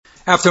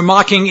After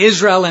mocking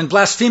Israel and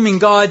blaspheming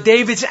God,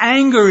 David's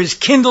anger is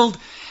kindled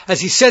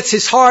as he sets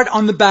his heart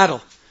on the battle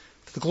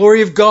for the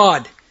glory of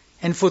God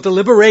and for the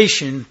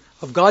liberation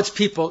of God's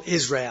people,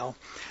 Israel.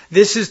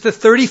 This is the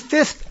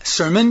 35th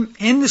sermon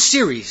in the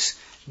series,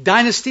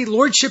 Dynasty,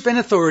 Lordship, and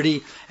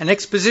Authority, an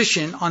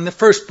exposition on the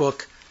first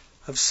book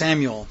of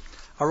Samuel.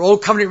 Our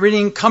Old Covenant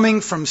reading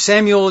coming from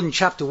Samuel in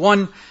chapter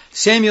 1,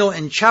 Samuel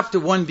in chapter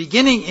 1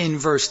 beginning in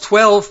verse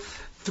 12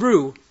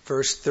 through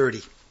verse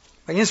 30.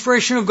 By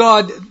inspiration of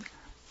God,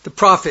 the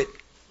prophet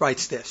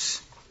writes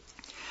this.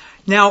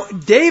 Now,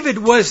 David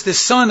was the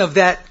son of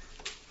that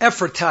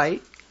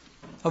Ephrathite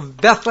of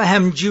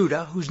Bethlehem,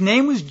 Judah, whose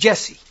name was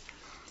Jesse.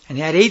 And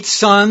he had 8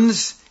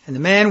 sons, and the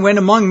man went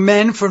among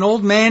men for an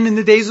old man in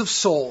the days of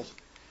Saul.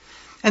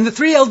 And the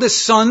 3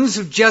 eldest sons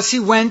of Jesse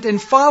went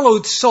and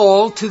followed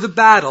Saul to the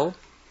battle.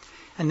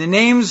 And the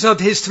names of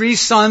his 3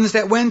 sons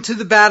that went to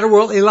the battle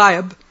were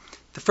Eliab,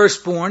 the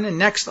firstborn, and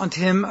next unto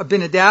him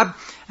Abinadab,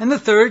 and the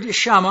third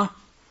Shammah.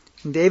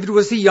 And David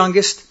was the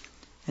youngest,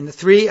 and the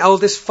 3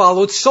 eldest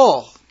followed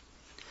Saul.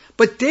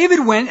 But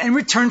David went and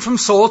returned from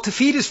Saul to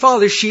feed his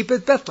father's sheep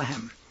at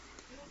Bethlehem.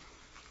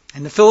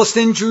 And the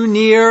Philistine drew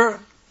near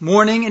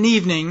morning and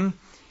evening,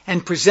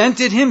 and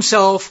presented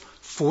himself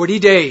 40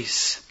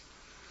 days.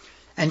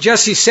 And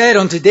Jesse said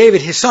unto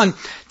David his son,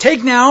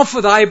 Take now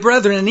for thy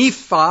brethren an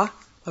ephah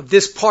of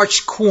this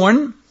parched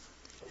corn,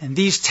 and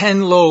these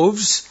 10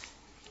 loaves,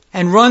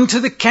 and run to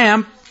the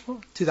camp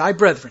to thy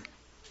brethren.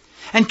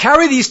 And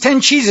carry these 10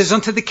 cheeses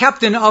unto the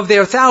captain of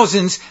their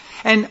thousands,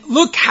 and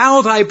look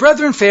how thy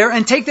brethren fare,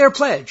 and take their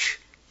pledge.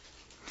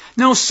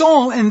 Now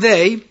Saul and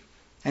they,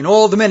 and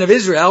all the men of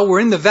Israel, were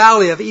in the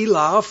valley of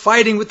Elah,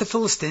 fighting with the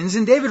Philistines.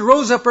 And David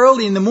rose up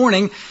early in the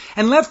morning,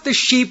 and left the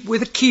sheep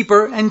with a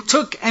keeper, and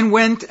took and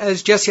went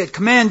as Jesse had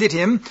commanded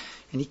him.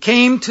 And he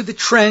came to the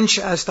trench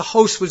as the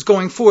host was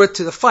going forth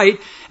to the fight,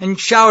 and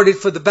shouted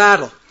for the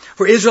battle.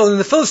 For Israel and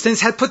the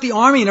Philistines had put the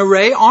army in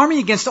array, army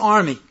against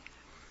army.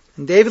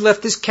 And David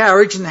left his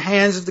carriage in the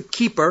hands of the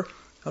keeper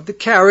of the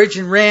carriage,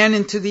 and ran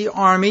into the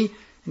army,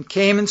 and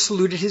came and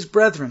saluted his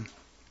brethren.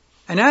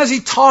 And as he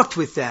talked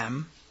with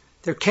them,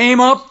 there came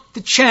up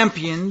the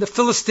champion, the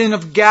Philistine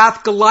of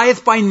Gath,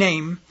 Goliath by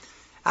name,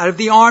 out of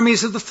the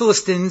armies of the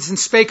Philistines, and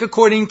spake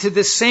according to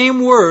the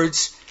same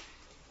words.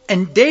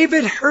 And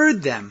David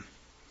heard them.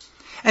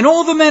 And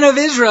all the men of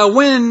Israel,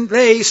 when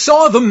they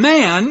saw the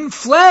man,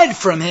 fled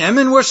from him,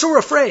 and were sore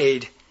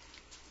afraid.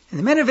 And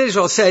the men of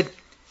Israel said,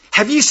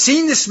 Have ye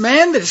seen this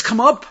man that has come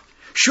up?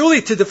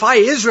 Surely to defy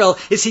Israel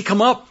is he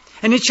come up.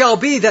 And it shall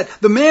be that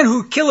the man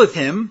who killeth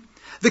him,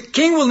 the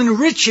king will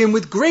enrich him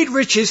with great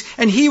riches,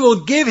 and he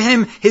will give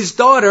him his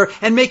daughter,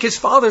 and make his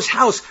father's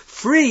house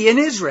free in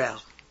Israel.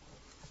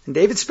 And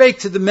David spake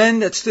to the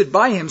men that stood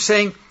by him,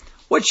 saying,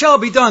 What shall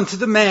be done to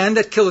the man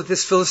that killeth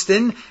this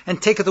Philistine,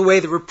 and taketh away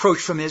the reproach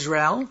from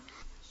Israel?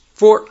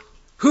 For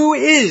who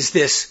is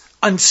this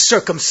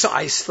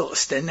uncircumcised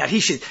Philistine, that he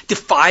should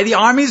defy the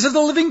armies of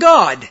the living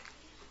God?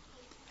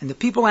 And the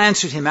people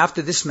answered him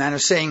after this manner,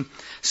 saying,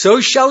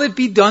 So shall it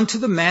be done to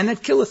the man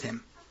that killeth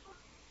him.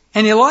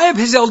 And Eliab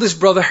his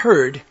eldest brother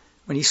heard,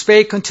 when he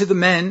spake unto the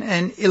men,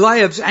 and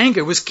Eliab's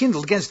anger was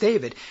kindled against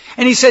David.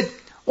 And he said,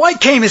 Why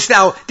camest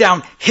thou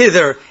down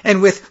hither,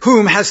 and with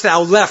whom hast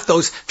thou left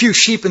those few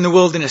sheep in the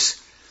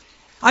wilderness?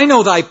 I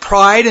know thy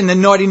pride and the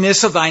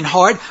naughtiness of thine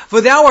heart,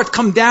 for thou art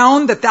come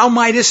down that thou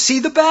mightest see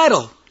the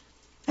battle.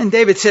 And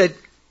David said,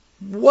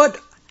 What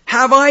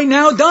have I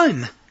now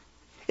done?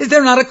 Is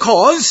there not a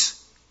cause?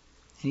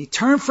 And he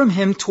turned from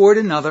him toward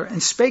another,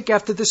 and spake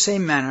after the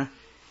same manner.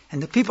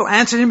 And the people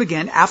answered him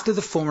again after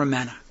the former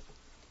manner.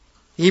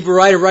 The Hebrew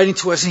writer writing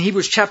to us in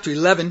Hebrews chapter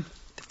 11,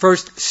 the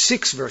first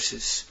 6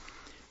 verses.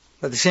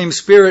 By the same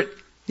Spirit,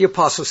 the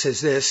apostle says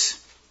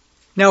this,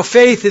 Now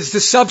faith is the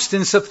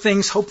substance of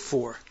things hoped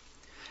for,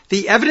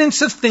 the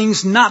evidence of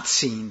things not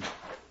seen.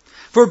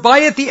 For by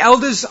it the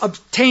elders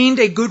obtained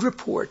a good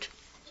report.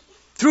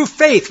 Through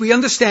faith we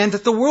understand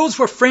that the worlds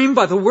were framed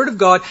by the word of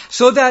God,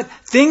 so that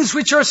things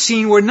which are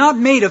seen were not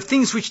made of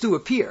things which do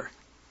appear.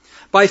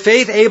 By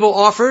faith Abel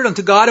offered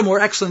unto God a more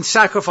excellent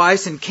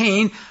sacrifice than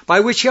Cain,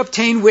 by which he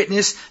obtained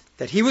witness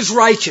that he was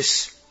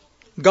righteous,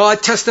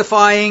 God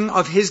testifying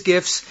of his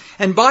gifts,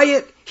 and by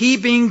it he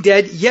being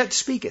dead yet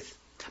speaketh.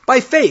 By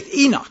faith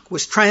Enoch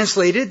was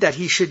translated that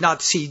he should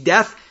not see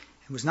death,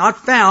 and was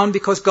not found,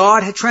 because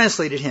God had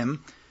translated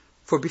him.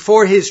 For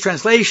before his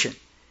translation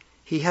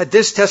he had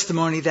this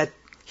testimony, that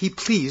he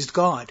pleased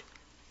God.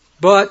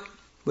 But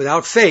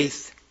without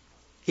faith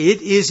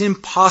it is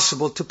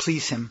impossible to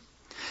please him.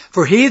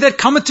 For he that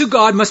cometh to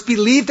God must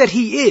believe that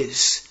he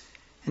is,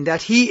 and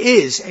that he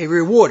is a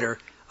rewarder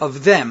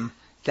of them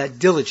that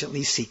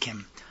diligently seek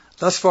him.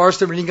 Thus far is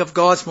the reading of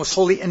God's most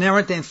holy,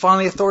 inerrant, and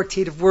finally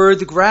authoritative word.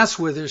 The grass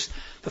withers,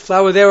 the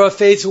flower thereof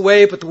fades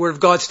away, but the word of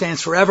God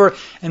stands forever.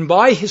 And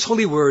by his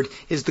holy word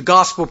is the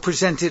gospel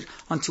presented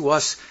unto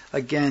us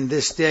again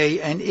this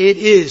day. And it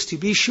is, to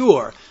be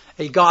sure,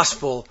 a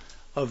gospel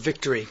of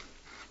victory.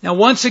 Now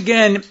once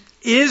again,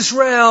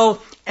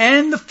 Israel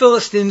and the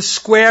Philistines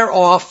square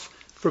off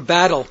for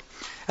battle.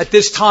 At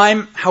this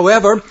time,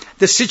 however,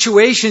 the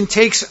situation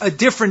takes a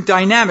different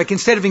dynamic.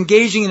 Instead of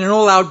engaging in an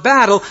all-out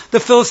battle, the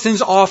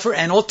Philistines offer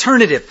an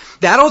alternative.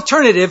 That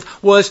alternative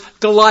was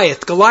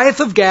Goliath.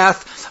 Goliath of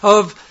Gath,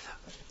 of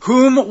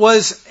whom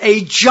was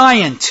a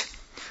giant,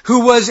 who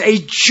was a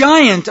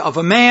giant of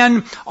a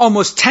man,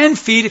 almost 10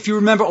 feet, if you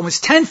remember,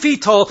 almost 10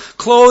 feet tall,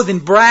 clothed in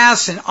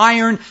brass and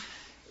iron.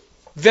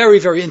 Very,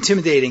 very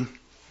intimidating.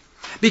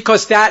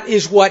 Because that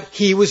is what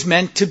he was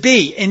meant to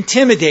be,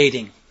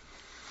 intimidating.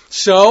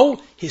 So,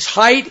 his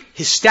height,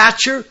 his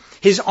stature,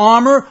 his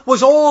armor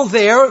was all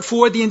there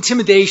for the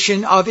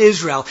intimidation of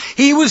Israel.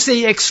 He was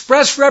the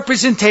express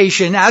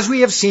representation, as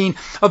we have seen,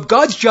 of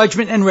God's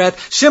judgment and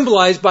wrath,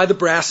 symbolized by the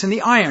brass and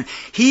the iron.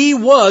 He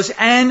was,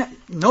 and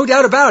no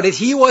doubt about it,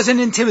 he was an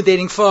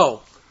intimidating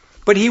foe.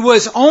 But he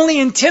was only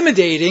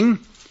intimidating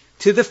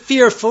to the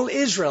fearful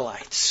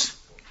Israelites.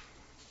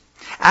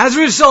 As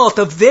a result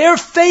of their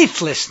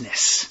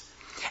faithlessness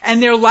and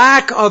their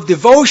lack of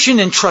devotion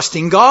and trust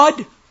in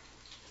God,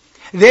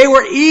 they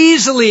were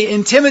easily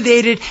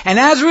intimidated, and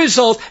as a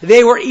result,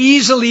 they were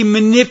easily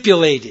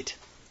manipulated.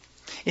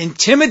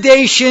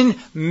 Intimidation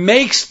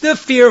makes the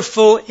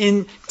fearful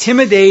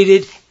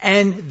intimidated,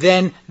 and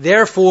then,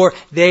 therefore,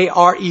 they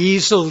are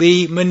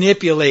easily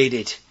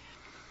manipulated.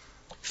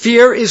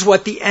 Fear is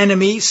what the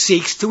enemy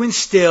seeks to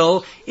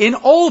instill in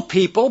all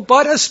people,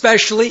 but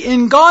especially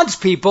in God's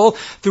people,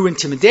 through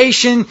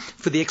intimidation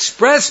for the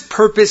express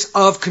purpose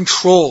of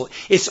control.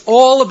 It's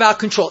all about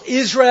control.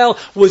 Israel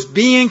was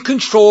being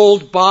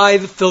controlled by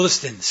the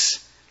Philistines.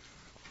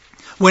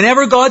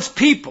 Whenever God's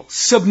people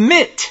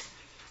submit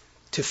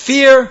to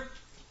fear,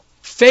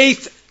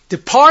 faith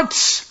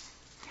departs,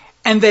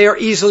 and they are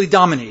easily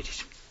dominated.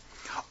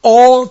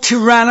 All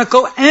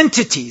tyrannical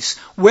entities,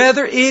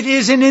 whether it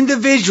is an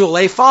individual,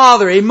 a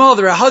father, a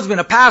mother, a husband,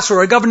 a pastor,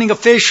 or a governing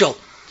official,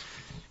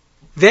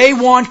 they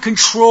want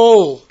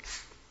control.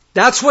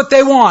 That's what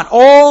they want.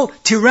 All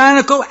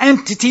tyrannical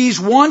entities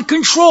want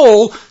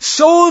control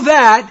so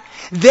that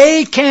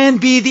they can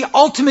be the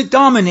ultimate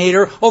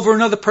dominator over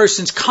another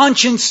person's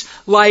conscience,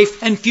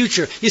 life, and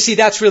future. You see,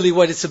 that's really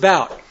what it's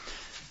about.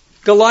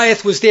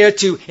 Goliath was there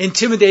to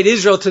intimidate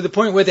Israel to the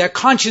point where their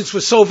conscience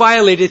was so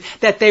violated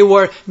that they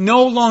were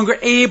no longer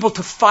able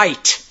to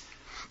fight.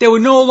 They were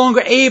no longer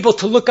able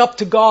to look up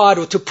to God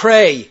or to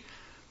pray.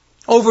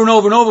 Over and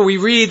over and over we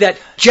read that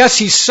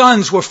Jesse's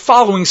sons were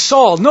following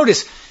Saul.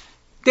 Notice,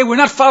 they were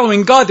not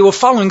following God, they were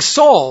following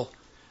Saul.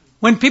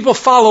 When people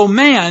follow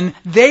man,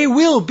 they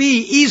will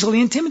be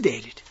easily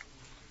intimidated.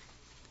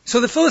 So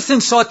the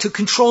Philistines sought to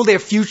control their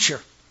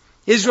future,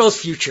 Israel's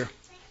future,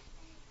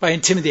 by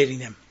intimidating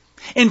them.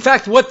 In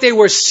fact, what they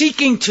were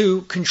seeking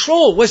to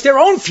control was their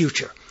own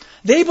future.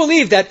 They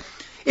believed that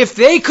if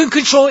they could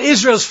control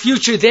Israel's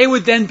future, they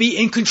would then be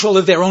in control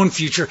of their own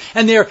future,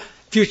 and their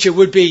future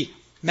would be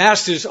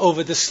masters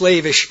over the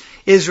slavish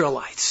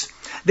Israelites.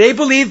 They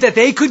believed that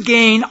they could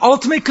gain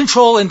ultimate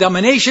control and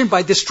domination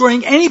by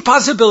destroying any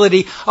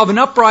possibility of an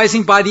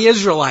uprising by the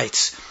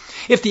Israelites.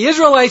 If the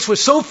Israelites were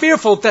so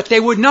fearful that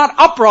they would not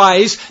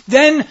uprise,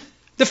 then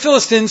the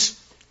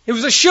Philistines, it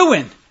was a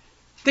shoo-in.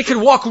 They could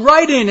walk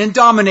right in and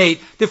dominate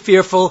the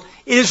fearful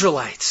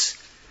Israelites.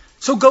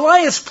 So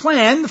Goliath's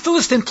plan, the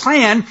Philistine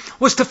plan,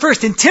 was to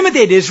first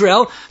intimidate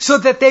Israel so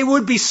that they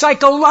would be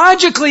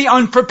psychologically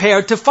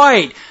unprepared to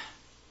fight.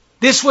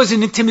 This was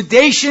an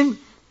intimidation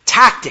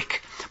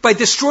tactic. By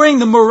destroying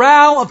the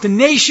morale of the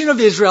nation of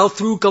Israel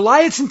through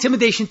Goliath's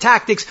intimidation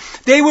tactics,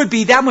 they would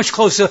be that much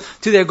closer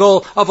to their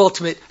goal of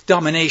ultimate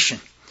domination.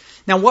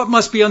 Now, what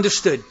must be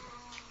understood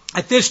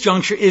at this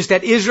juncture is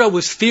that Israel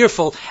was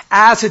fearful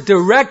as a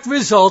direct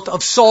result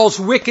of Saul's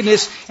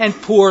wickedness and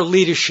poor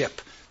leadership.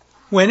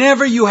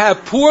 Whenever you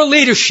have poor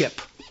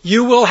leadership,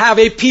 you will have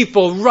a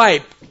people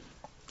ripe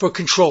for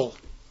control,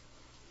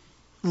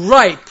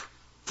 ripe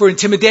for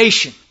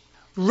intimidation,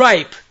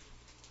 ripe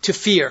to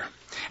fear.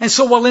 And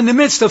so while in the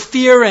midst of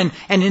fear and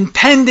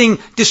impending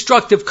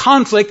destructive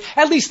conflict,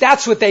 at least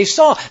that's what they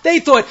saw. They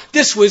thought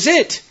this was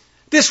it.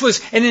 This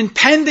was an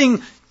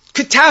impending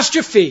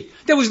catastrophe.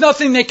 There was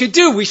nothing they could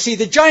do. We see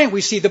the giant,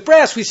 we see the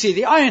brass, we see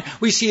the iron,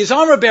 we see his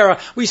armor bearer,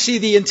 we see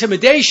the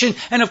intimidation,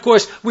 and of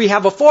course we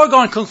have a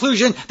foregone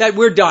conclusion that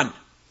we're done.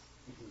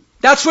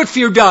 That's what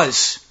fear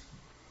does.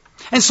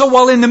 And so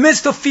while in the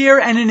midst of fear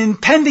and an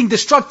impending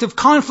destructive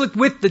conflict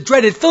with the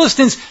dreaded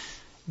Philistines,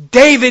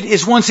 David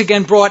is once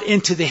again brought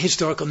into the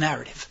historical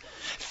narrative.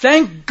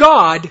 Thank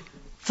God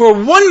for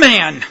one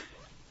man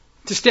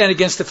to stand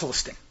against the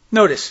Philistine.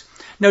 Notice,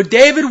 now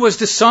David was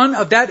the son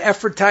of that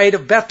Ephrathite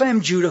of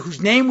Bethlehem, Judah,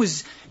 whose name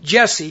was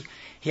Jesse.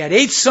 He had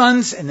 8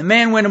 sons, and the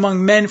man went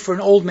among men for an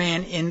old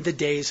man in the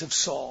days of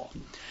Saul.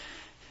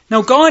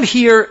 Now God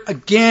here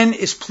again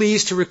is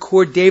pleased to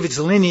record David's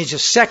lineage a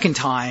second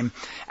time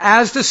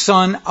as the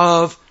son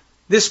of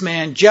this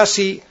man,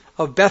 Jesse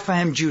of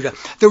Bethlehem, Judah.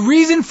 The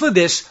reason for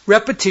this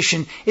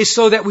repetition is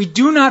so that we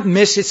do not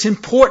miss its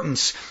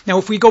importance. Now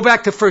if we go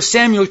back to 1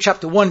 Samuel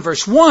chapter 1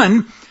 verse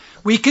 1,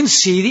 we can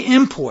see the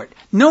import.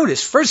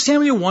 Notice 1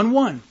 Samuel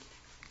 1:1.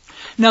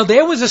 Now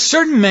there was a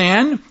certain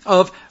man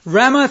of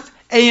Ramoth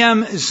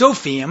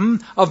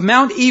Zophim of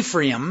Mount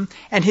Ephraim,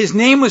 and his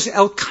name was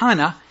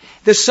Elkanah,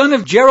 the son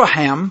of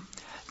Jeroham,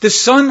 the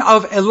son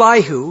of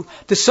Elihu,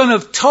 the son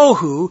of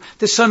Tohu,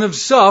 the son of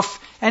Zoph,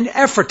 an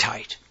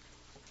Ephratite.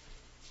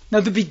 Now,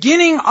 the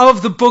beginning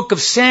of the book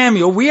of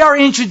Samuel, we are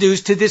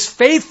introduced to this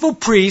faithful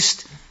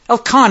priest,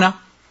 Elkanah,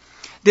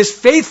 this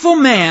faithful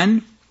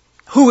man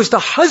who was the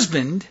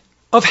husband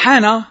of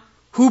Hannah,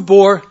 who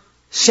bore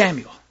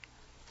Samuel.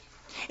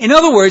 In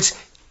other words,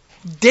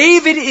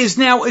 David is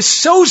now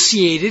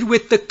associated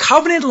with the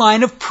covenant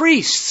line of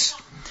priests.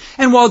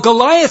 And while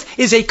Goliath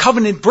is a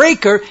covenant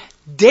breaker,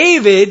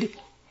 David,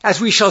 as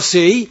we shall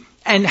see,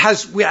 and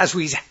as we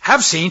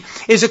have seen,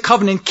 is a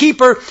covenant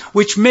keeper,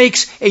 which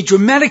makes a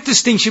dramatic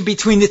distinction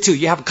between the two.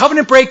 You have a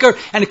covenant breaker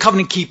and a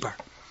covenant keeper.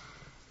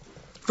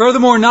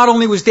 Furthermore, not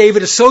only was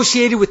David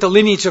associated with the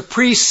lineage of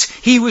priests,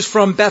 he was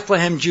from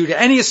Bethlehem, Judah.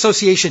 Any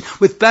association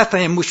with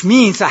Bethlehem, which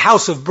means the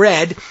house of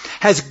bread,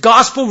 has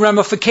gospel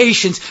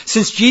ramifications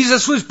since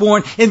Jesus was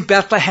born in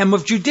Bethlehem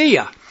of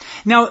Judea.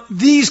 Now,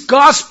 these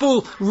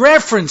gospel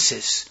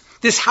references,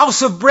 this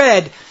house of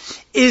bread,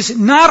 is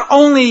not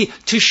only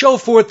to show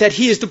forth that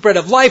he is the bread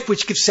of life,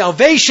 which gives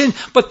salvation,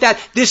 but that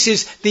this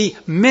is the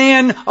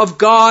man of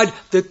God,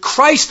 the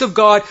Christ of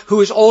God,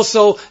 who is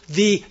also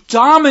the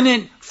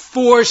dominant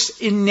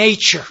force in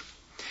nature.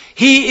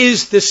 He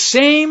is the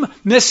same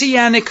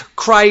messianic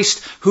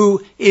Christ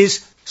who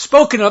is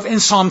spoken of in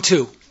Psalm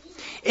 2.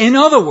 In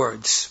other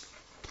words,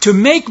 to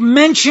make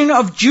mention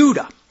of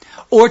Judah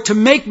or to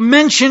make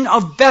mention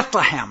of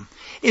Bethlehem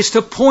is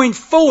to point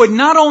forward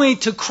not only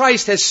to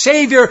Christ as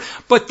Savior,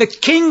 but the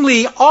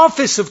kingly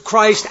office of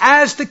Christ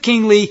as the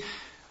kingly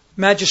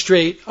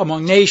magistrate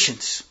among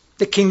nations.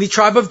 The kingly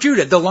tribe of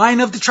Judah, the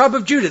Lion of the tribe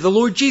of Judah, the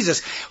Lord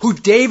Jesus, who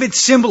David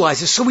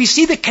symbolizes. So we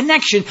see the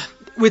connection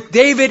with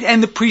David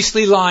and the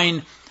priestly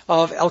line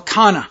of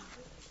Elkanah.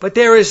 But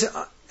there is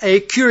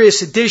a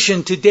curious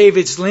addition to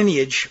David's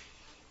lineage.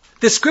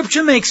 The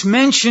scripture makes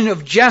mention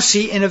of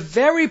Jesse in a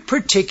very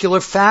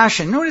particular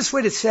fashion. Notice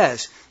what it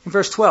says in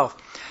verse 12.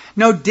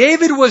 Now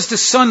David was the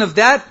son of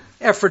that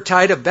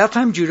Ephratite of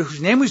Bethlehem, Judah,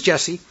 whose name was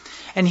Jesse,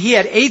 and he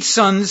had 8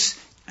 sons.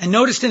 And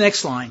notice the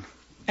next line.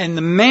 And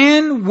the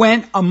man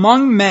went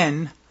among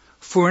men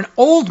for an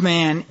old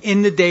man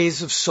in the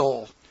days of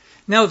Saul.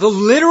 Now the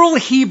literal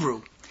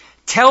Hebrew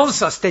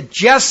tells us that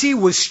Jesse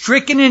was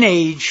stricken in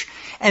age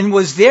and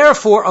was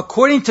therefore,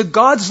 according to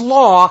God's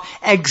law,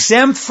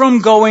 exempt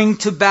from going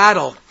to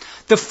battle.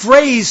 The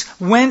phrase,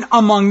 went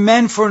among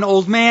men for an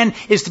old man,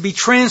 is to be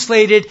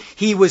translated,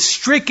 he was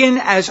stricken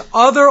as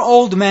other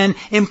old men,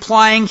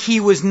 implying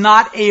he was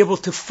not able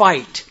to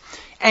fight.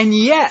 And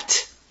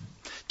yet,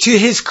 to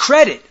his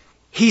credit,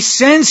 he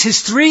sends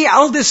his 3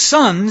 eldest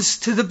sons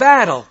to the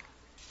battle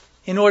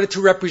in order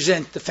to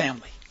represent the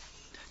family.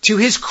 To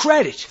his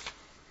credit,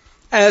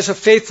 as a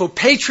faithful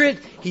patriot,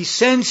 he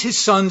sends his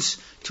sons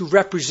to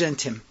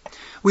represent him.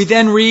 We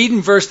then read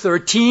in verse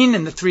 13,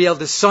 and the 3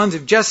 eldest sons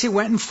of Jesse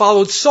went and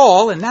followed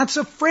Saul, and that's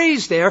a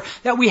phrase there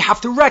that we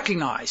have to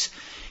recognize.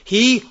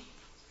 He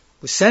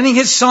was sending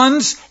his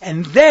sons,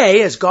 and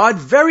they, as God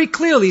very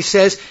clearly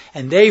says,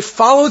 and they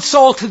followed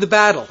Saul to the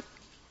battle.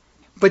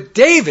 But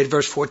David,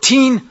 verse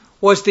 14,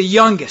 was the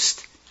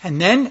youngest.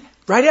 And then,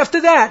 right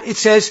after that, it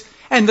says,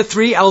 and the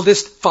 3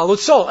 eldest followed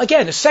Saul.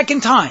 Again, a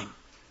second time.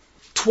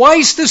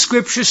 Twice the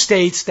scripture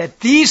states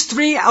that these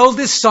 3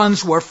 eldest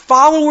sons were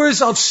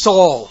followers of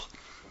Saul.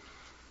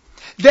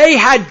 They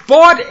had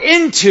bought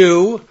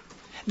into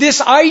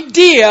this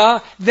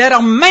idea that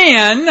a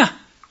man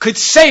could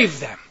save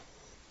them.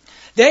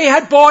 They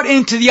had bought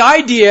into the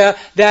idea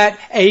that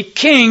a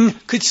king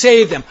could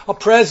save them, a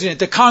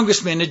president, a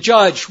congressman, a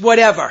judge,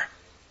 whatever.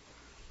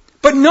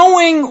 But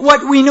knowing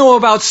what we know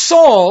about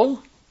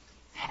Saul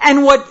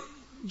and what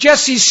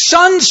Jesse's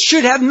sons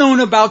should have known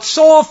about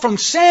Saul from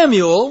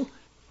Samuel,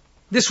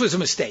 this was a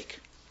mistake.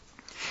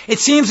 It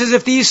seems as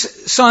if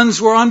these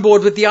sons were on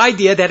board with the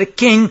idea that a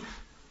king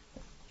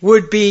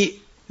would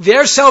be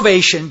their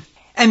salvation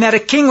and that a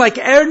king like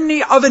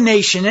any other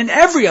nation and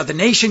every other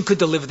nation could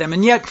deliver them.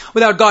 And yet,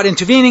 without God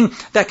intervening,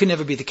 that could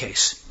never be the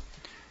case.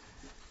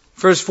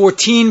 Verse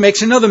 14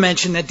 makes another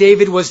mention that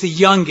David was the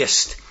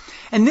youngest.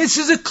 And this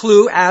is a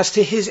clue as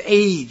to his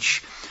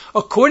age.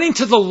 According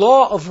to the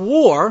law of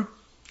war,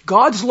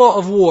 God's law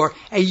of war,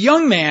 a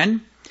young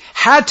man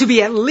had to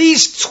be at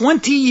least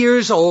 20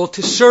 years old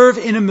to serve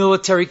in a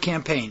military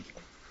campaign.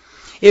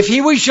 If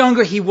he was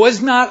younger, he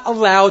was not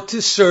allowed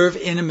to serve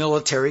in a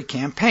military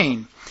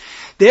campaign.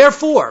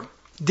 Therefore,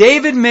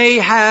 David may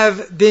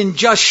have been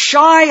just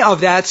shy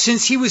of that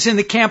since he was in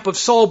the camp of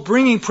Saul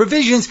bringing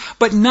provisions,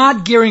 but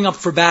not gearing up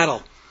for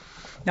battle.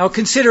 Now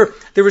consider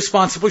the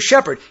responsible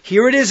shepherd.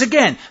 Here it is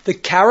again, the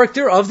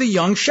character of the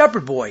young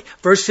shepherd boy.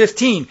 Verse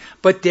 15,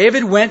 but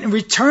David went and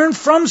returned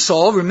from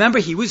Saul. Remember,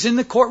 he was in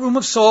the courtroom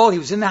of Saul. He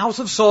was in the house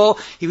of Saul.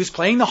 He was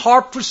playing the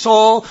harp for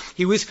Saul.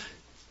 He was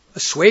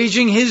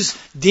assuaging his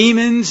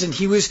demons and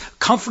he was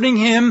comforting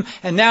him.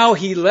 And now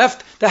he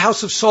left the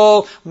house of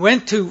Saul,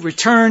 went to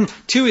return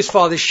to his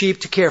father's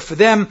sheep to care for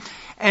them.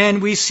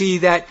 And we see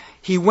that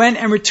he went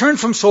and returned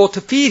from Saul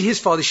to feed his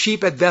father's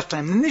sheep at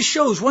Bethlehem. And this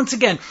shows, once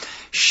again,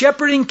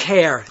 shepherding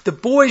care. The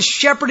boy's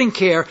shepherding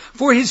care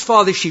for his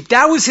father's sheep.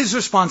 That was his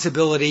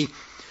responsibility.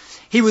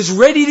 He was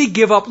ready to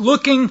give up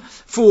looking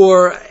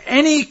for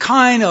any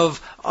kind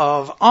of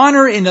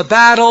honor in the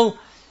battle.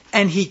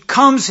 And he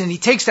comes and he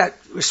takes that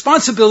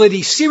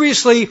responsibility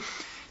seriously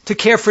to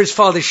care for his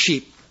father's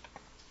sheep.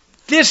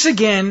 This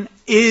again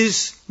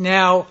is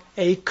now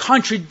a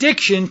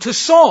contradiction to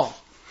Saul.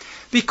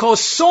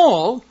 Because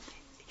Saul,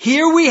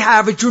 here we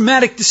have a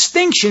dramatic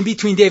distinction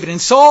between David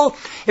and Saul.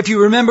 If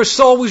you remember,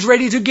 Saul was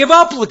ready to give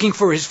up looking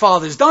for his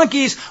father's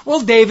donkeys,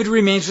 while David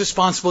remains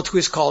responsible to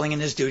his calling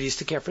and his duties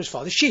to care for his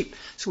father's sheep.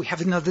 So we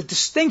have another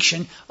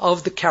distinction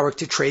of the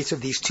character traits of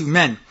these two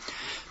men.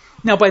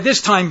 Now by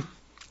this time,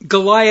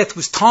 Goliath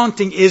was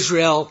taunting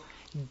Israel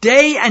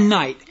day and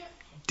night,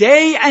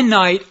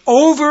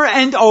 over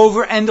and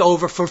over and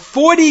over for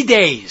 40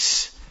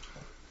 days.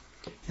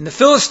 And the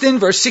Philistine,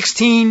 verse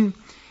 16,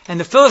 and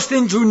the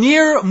Philistine drew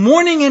near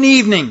morning and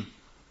evening.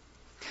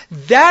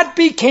 That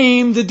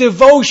became the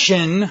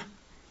devotion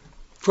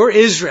for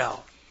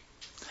Israel.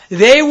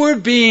 They were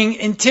being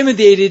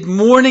intimidated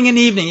morning and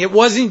evening. It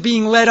wasn't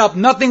being let up.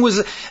 Nothing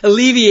was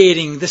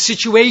alleviating the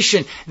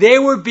situation. They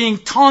were being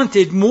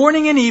taunted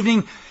morning and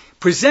evening,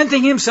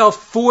 presenting himself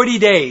 40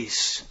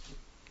 days.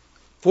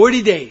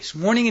 40 days,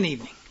 morning and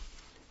evening.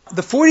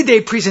 The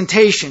 40-day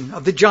presentation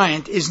of the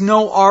giant is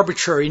no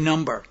arbitrary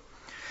number.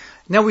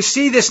 Now we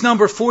see this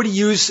number 40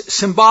 used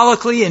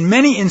symbolically in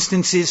many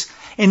instances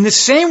in the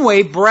same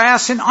way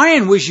brass and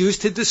iron was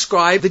used to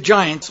describe the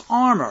giant's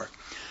armor.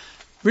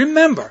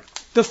 Remember,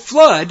 the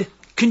flood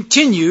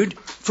continued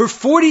for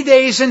 40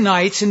 days and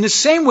nights in the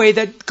same way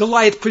that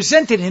Goliath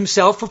presented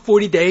himself for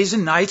 40 days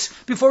and nights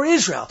before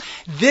Israel.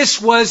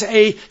 This was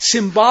a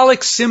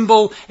symbolic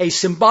symbol, a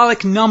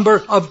symbolic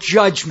number of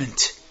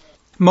judgment.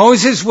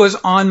 Moses was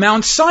on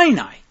Mount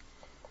Sinai,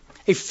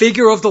 a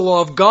figure of the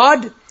law of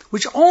God,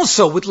 which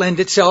also would lend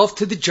itself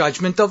to the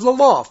judgment of the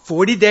law,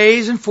 40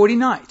 days and 40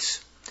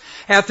 nights.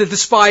 After the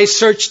spies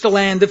searched the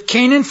land of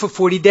Canaan for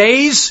 40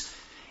 days,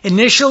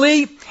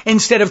 initially,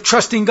 instead of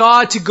trusting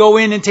God to go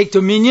in and take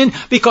dominion,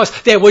 because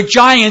there were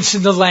giants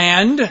in the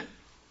land,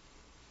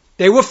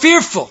 they were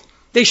fearful.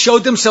 They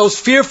showed themselves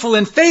fearful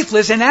and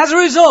faithless, and as a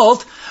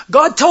result,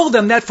 God told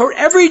them that for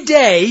every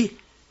day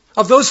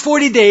of those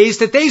 40 days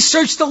that they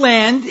searched the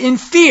land in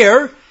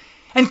fear,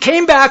 and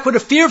came back with a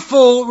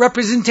fearful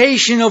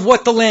representation of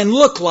what the land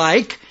looked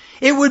like,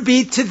 it would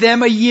be to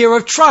them a year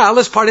of trial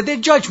as part of their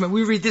judgment.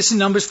 We read this in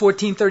Numbers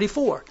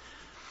 14:34.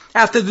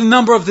 After the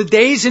number of the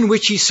days in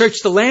which ye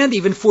search the land,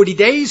 even 40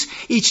 days,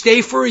 each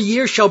day for a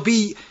year shall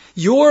be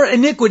your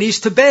iniquities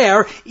to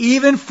bear,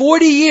 even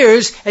 40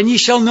 years, and ye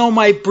shall know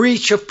my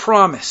breach of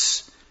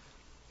promise.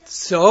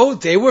 So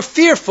they were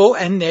fearful,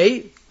 and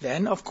they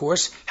then, of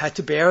course, had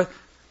to bear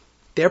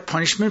their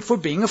punishment for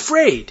being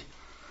afraid.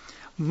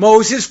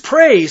 Moses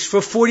prays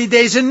for 40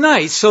 days and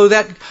nights so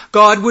that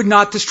God would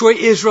not destroy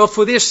Israel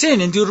for their sin.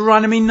 In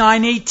Deuteronomy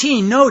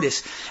 9:18,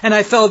 notice, and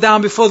I fell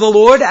down before the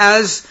Lord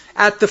as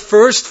at the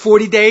first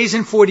 40 days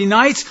and 40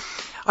 nights.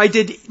 I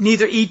did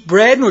neither eat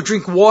bread nor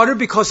drink water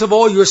because of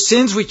all your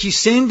sins which ye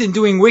sinned in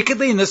doing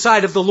wickedly in the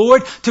sight of the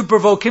Lord to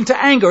provoke him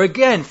to anger.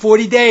 Again,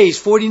 40 days,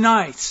 40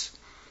 nights.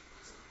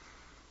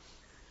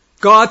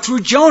 God, through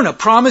Jonah,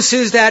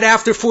 promises that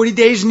after 40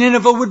 days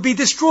Nineveh would be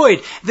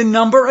destroyed. The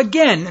number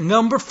again,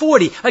 number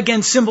 40,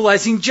 again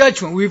symbolizing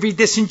judgment. We read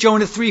this in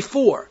Jonah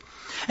 3:4.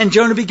 And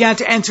Jonah began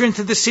to enter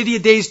into the city a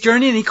day's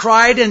journey, and he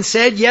cried and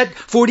said, yet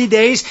 40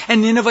 days,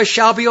 and Nineveh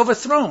shall be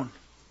overthrown.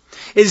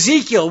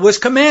 Ezekiel was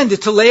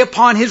commanded to lay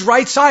upon his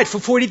right side for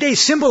 40 days,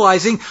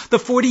 symbolizing the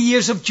 40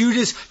 years of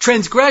Judah's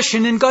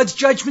transgression and God's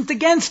judgment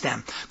against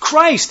them.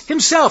 Christ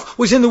himself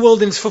was in the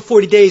wilderness for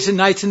 40 days and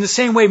nights in the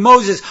same way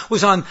Moses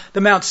was on the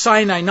Mount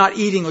Sinai not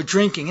eating or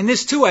drinking. And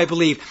this too, I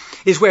believe,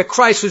 is where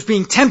Christ was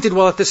being tempted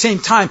while at the same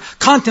time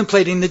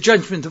contemplating the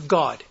judgment of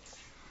God.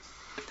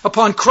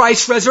 Upon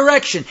Christ's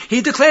resurrection, he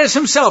declares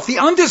himself the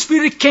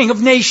undisputed King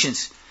of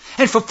nations.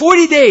 And for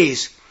 40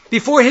 days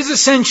before his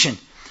ascension,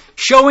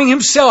 showing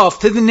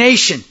himself to the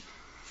nation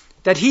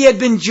that he had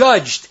been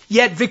judged,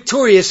 yet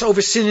victorious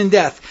over sin and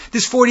death.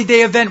 This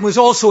 40-day event was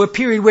also a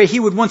period where he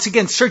would once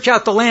again search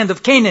out the land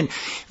of Canaan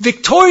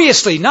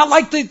victoriously, not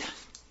like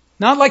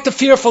the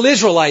fearful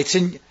Israelites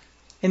in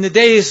the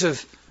days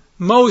of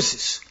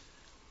Moses,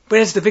 but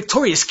as the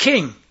victorious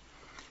king,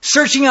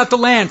 searching out the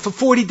land for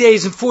 40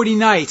 days and 40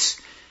 nights.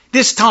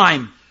 This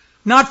time,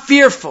 not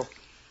fearful,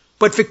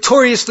 but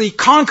victoriously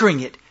conquering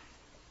it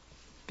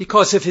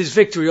because of his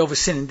victory over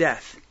sin and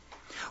death.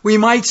 We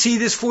might see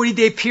this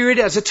 40-day period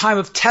as a time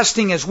of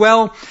testing as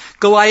well.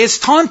 Goliath's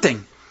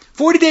taunting.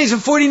 40 days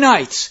and 40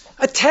 nights.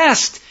 A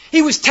test.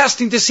 He was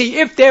testing to see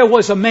if there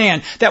was a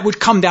man that would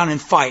come down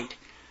and fight.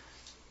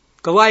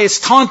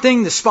 Goliath's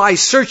taunting, the spies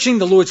searching,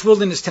 the Lord's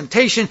wilderness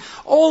temptation,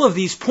 all of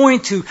these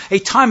point to a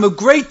time of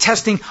great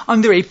testing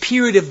under a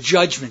period of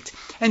judgment.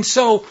 And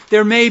so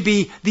there may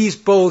be these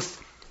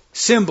both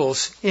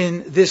symbols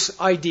in this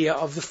idea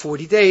of the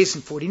 40 days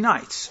and 40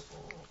 nights.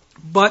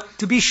 But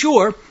to be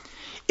sure,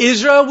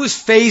 Israel was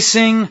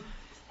facing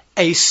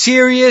a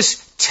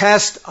serious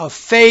test of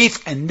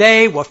faith, and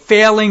they were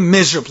failing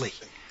miserably.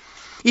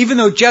 Even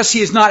though Jesse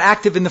is not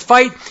active in the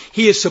fight,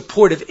 he is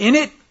supportive in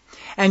it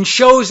and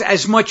shows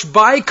as much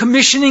by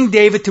commissioning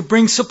David to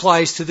bring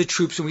supplies to the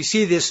troops. And we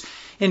see this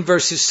in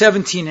verses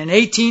 17 and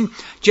 18.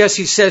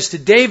 Jesse says to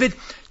David,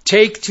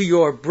 take to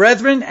your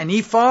brethren an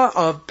ephah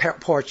of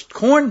parched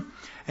corn,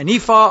 an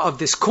ephah of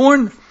this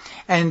corn,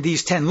 and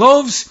these 10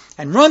 loaves,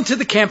 and run to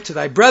the camp to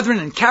thy brethren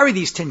and carry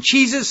these 10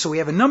 cheeses. So we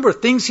have a number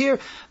of things here: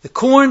 the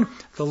corn,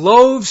 the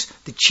loaves,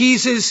 the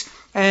cheeses,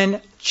 and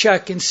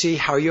check and see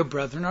how your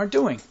brethren are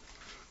doing.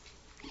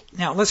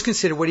 Now let's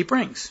consider what he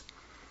brings.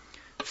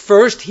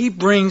 First, he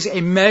brings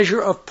a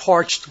measure of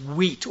parched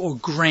wheat or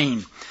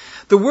grain.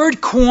 The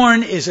word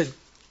corn is a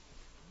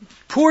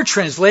poor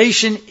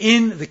translation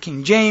in the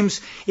King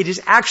James. It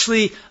is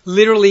actually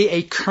literally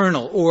a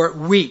kernel or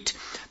wheat.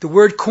 The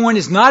word corn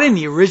is not in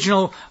the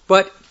original,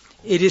 but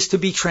it is to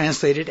be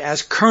translated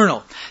as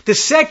kernel. The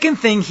second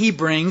thing he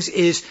brings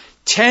is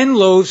 10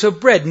 loaves of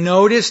bread.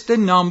 Notice the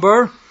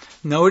number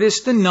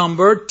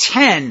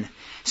 10,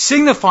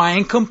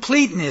 signifying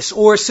completeness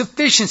or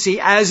sufficiency,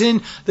 as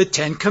in the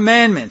 10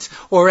 commandments,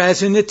 or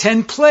as in the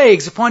 10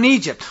 plagues upon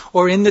Egypt,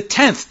 or in the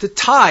 10th, the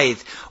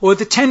tithe, or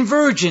the 10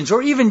 virgins,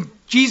 or even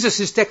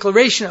Jesus'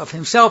 declaration of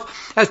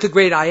himself as the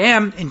great I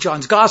am in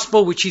John's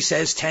Gospel, which he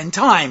says 10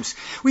 times.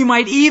 We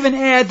might even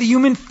add the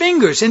human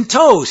fingers and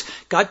toes.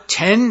 Got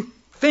 10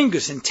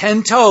 fingers and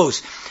 10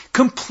 toes.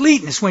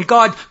 Completeness. When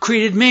God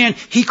created man,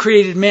 he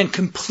created man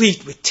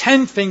complete with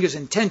 10 fingers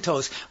and 10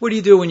 toes. What do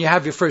you do when you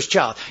have your first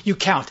child? You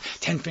count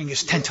 10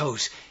 fingers, 10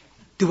 toes.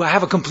 Do I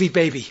have a complete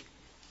baby?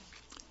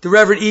 The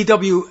Reverend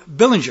E.W.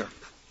 Billinger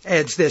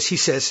adds this. He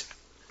says,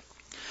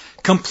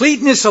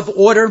 completeness of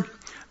order,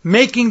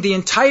 making the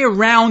entire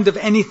round of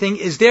anything,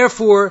 is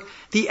therefore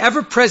the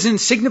ever-present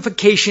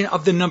signification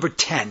of the number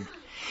 10.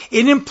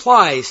 It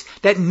implies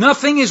that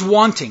nothing is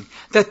wanting,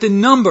 that the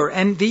number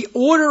and the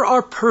order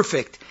are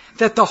perfect,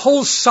 that the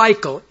whole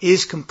cycle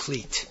is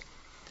complete.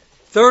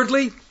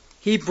 Thirdly,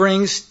 he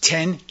brings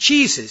 10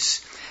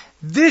 cheeses.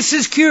 This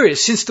is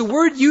curious, since the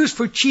word used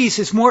for cheese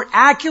is more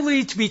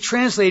accurately to be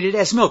translated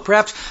as milk.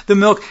 Perhaps the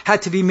milk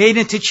had to be made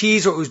into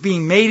cheese, or it was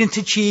being made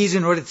into cheese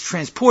in order to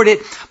transport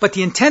it. But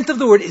the intent of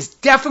the word is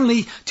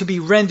definitely to be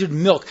rendered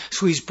milk.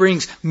 So he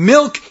brings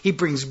milk, he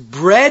brings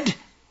bread,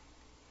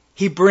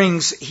 he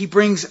brings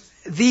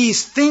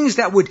these things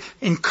that would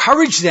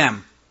encourage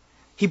them.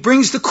 He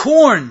brings the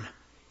corn,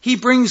 he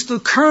brings the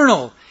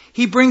kernel,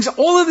 he brings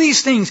all of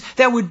these things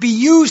that would be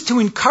used to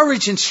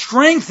encourage and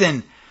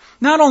strengthen,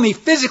 not only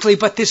physically,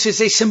 but this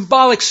is a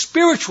symbolic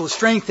spiritual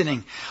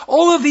strengthening.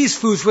 All of these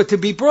foods were to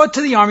be brought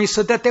to the army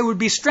so that they would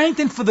be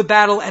strengthened for the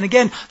battle. And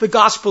again, the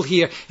gospel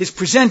here is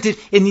presented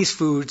in these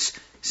foods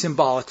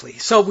symbolically.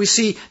 So we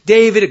see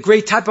David, a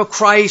great type of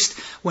Christ.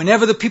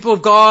 Whenever the people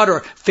of God are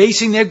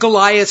facing their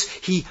Goliaths,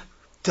 he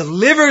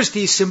delivers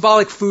these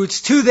symbolic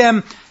foods to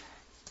them,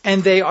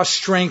 and they are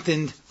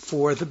strengthened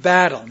for the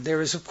battle.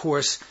 There is, of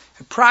course,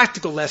 a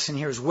practical lesson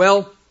here as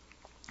well.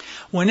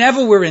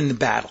 Whenever we're in the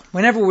battle,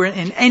 whenever we're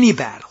in any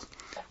battle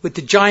with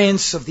the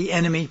giants of the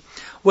enemy,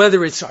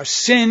 whether it's our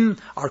sin,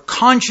 our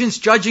conscience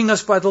judging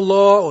us by the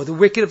law, or the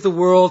wicked of the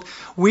world,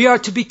 we are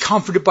to be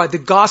comforted by the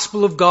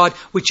gospel of God,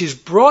 which is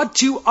brought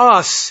to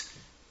us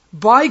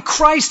by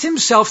Christ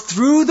himself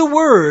through the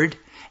word,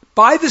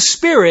 by the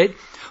Spirit,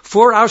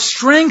 for our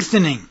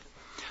strengthening.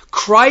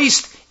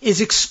 Christ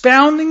is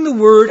expounding the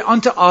word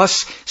unto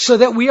us so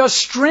that we are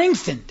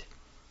strengthened.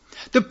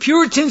 The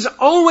Puritans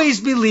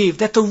always believed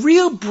that the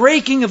real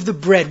breaking of the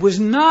bread was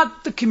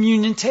not the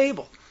communion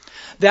table.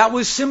 That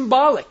was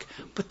symbolic.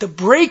 But the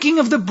breaking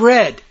of the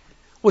bread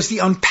was the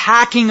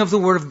unpacking of the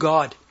Word of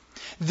God.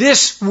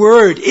 This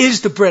Word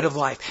is the bread of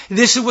life.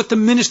 This is what the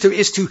minister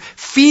is to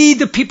feed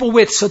the people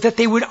with, so that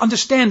they would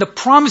understand the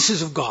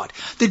promises of God,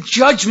 the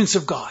judgments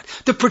of God,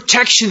 the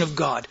protection of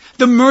God,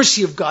 the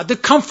mercy of God, the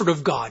comfort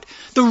of God,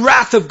 the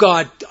wrath of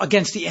God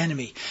against the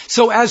enemy.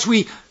 So as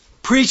we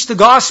preach the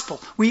gospel,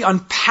 we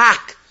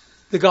unpack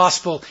the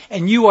gospel,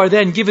 and you are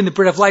then given the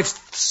bread of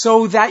life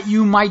so that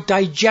you might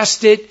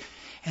digest it.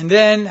 And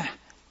then,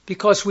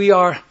 because we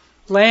are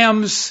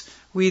lambs,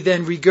 we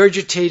then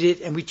regurgitate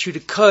it, and we chew the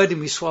cud,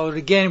 and we swallow it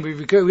again.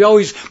 We're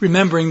always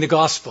remembering the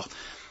gospel.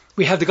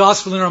 We have the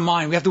gospel in our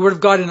mind. We have the word of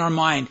God in our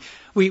mind.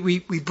 We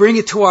bring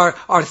it to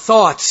our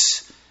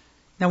thoughts.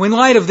 Now, in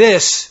light of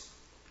this,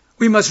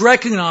 we must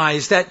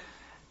recognize that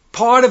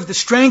part of the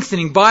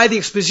strengthening by the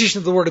exposition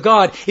of the Word of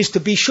God is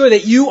to be sure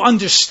that you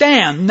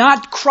understand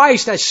not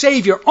Christ as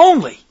Savior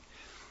only,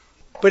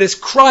 but as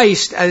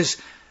Christ as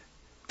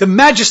the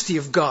majesty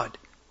of God,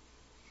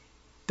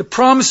 the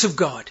promise of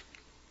God,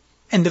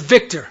 and the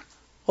victor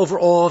over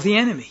all of the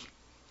enemy.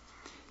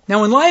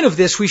 Now, in light of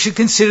this, we should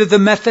consider the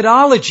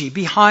methodology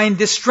behind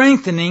this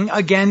strengthening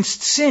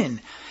against sin.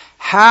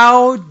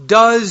 How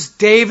does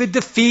David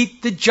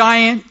defeat the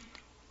giant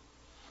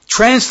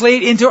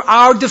translate into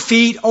our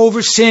defeat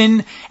over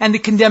sin and the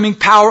condemning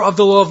power of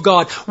the law of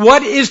God?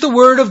 What is the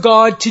Word of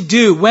God to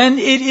do when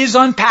it is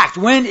unpacked,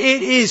 when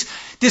it is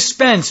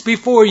dispensed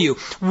before you.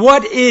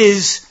 What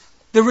is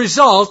the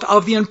result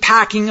of the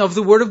unpacking of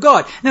the Word of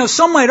God? Now,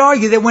 some might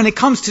argue that when it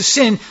comes to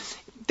sin,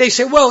 they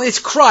say, well, it's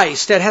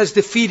Christ that has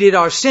defeated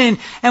our sin,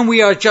 and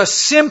we are just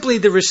simply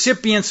the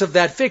recipients of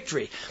that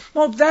victory.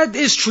 Well, that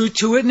is true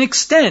to an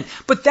extent,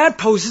 but that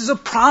poses a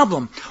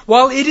problem.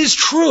 While it is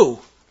true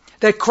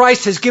that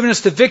Christ has given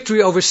us the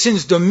victory over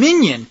sin's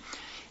dominion,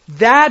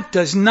 that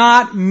does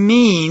not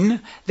mean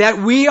that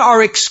we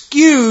are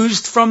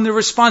excused from the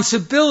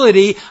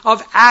responsibility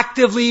of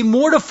actively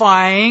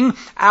mortifying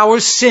our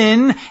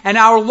sin and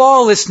our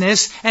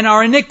lawlessness and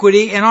our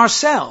iniquity in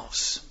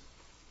ourselves.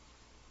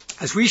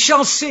 As we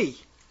shall see,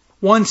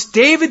 once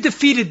David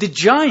defeated the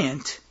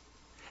giant,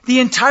 the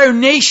entire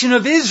nation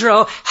of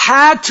Israel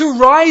had to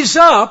rise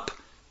up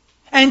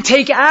and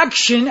take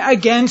action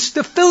against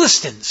the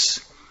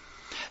Philistines.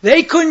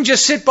 They couldn't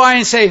just sit by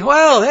and say,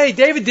 well, hey,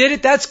 David did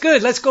it, that's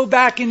good. Let's go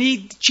back and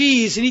eat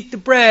cheese and eat the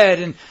bread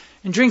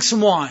and drink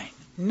some wine.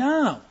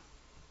 No.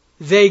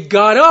 They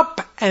got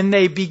up and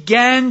they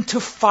began to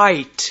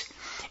fight.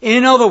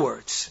 In other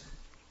words,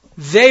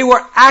 they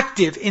were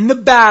active in the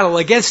battle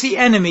against the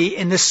enemy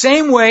in the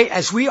same way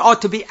as we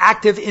ought to be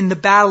active in the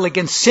battle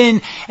against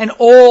sin and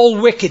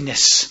all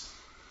wickedness.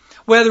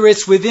 Whether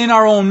it's within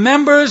our own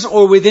members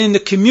or within the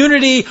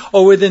community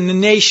or within the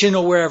nation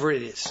or wherever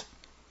it is.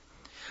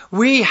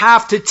 We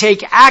have to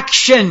take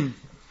action.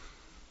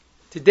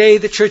 Today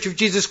the Church of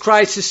Jesus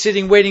Christ is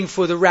sitting waiting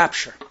for the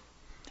rapture.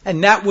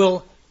 And that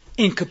will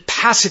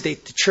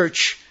incapacitate the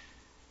church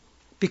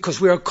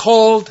because we are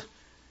called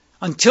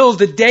until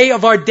the day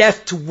of our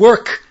death to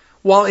work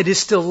while it is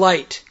still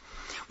light.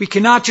 We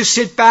cannot just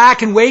sit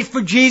back and wait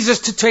for Jesus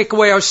to take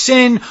away our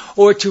sin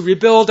or to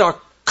rebuild our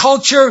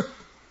culture.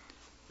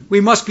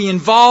 We must be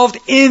involved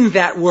in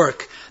that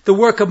work. The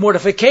work of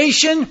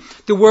mortification,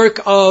 the work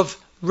of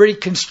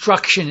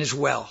reconstruction as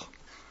well.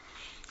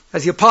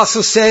 As the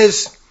apostle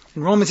says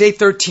in Romans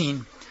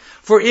 8:13,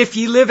 for if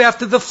ye live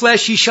after the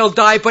flesh, ye shall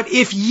die, but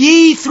if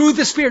ye through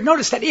the Spirit,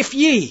 notice that, if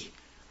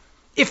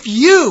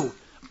you,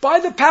 by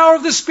the power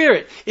of the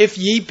Spirit, if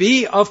ye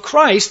be of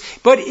Christ,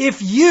 but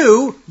if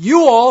you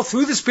all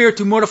through the Spirit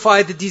do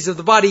mortify the deeds of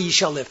the body, ye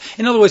shall live.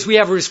 In other words, we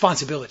have a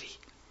responsibility.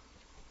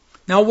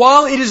 Now,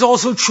 while it is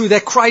also true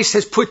that Christ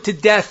has put to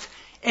death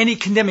any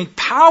condemning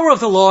power of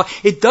the law,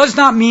 it does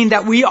not mean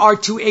that we are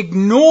to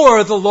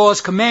ignore the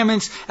law's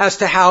commandments as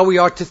to how we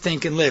are to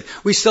think and live.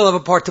 We still have a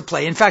part to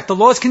play. In fact, the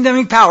law's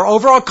condemning power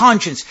over our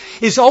conscience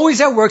is always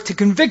at work to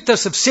convict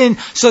us of sin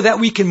so that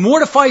we can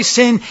mortify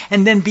sin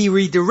and then be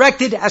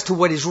redirected as to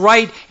what is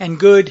right and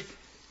good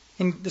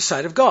in the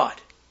sight of God.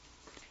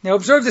 Now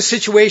observe the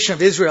situation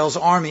of Israel's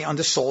army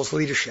under Saul's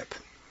leadership.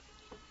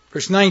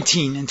 Verse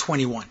 19 and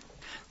 21.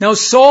 Now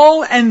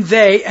Saul and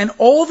they and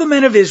all the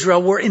men of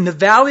Israel were in the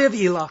valley of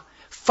Elah,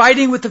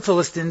 fighting with the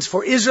Philistines,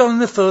 for Israel and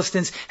the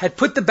Philistines had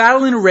put the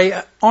battle in array,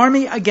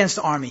 army against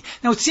army.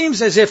 Now it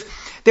seems as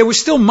if there were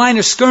still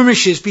minor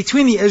skirmishes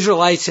between the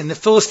Israelites and the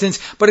Philistines,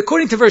 but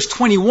according to verse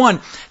 21,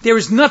 there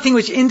is nothing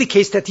which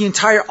indicates that the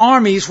entire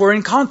armies were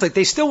in conflict.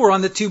 They still were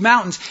on the two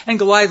mountains, and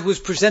Goliath was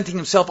presenting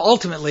himself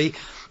ultimately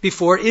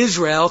before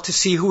Israel to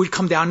see who would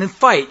come down and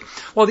fight.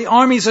 While the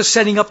armies are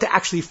setting up to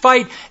actually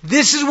fight,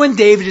 this is when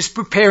David is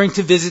preparing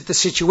to visit the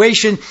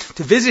situation,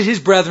 to visit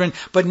his brethren,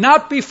 but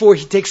not before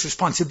he takes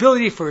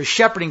responsibility for his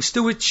shepherding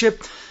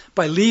stewardship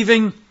by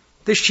leaving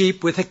the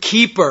sheep with a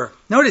keeper.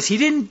 Notice, he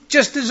didn't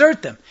just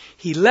desert them.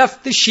 He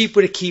left the sheep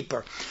with a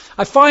keeper.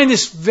 I find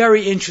this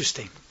very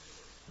interesting.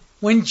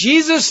 When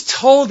Jesus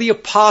told the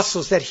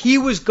apostles that he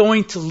was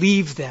going to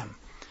leave them,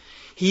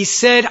 he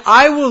said,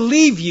 I will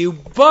leave you,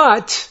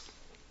 but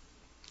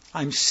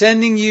I'm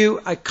sending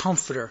you a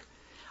comforter.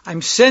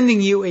 I'm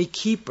sending you a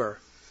keeper.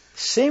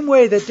 Same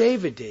way that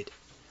David did.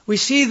 We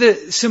see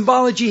the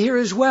symbology here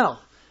as well.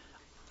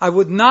 I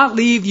would not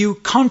leave you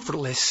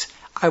comfortless.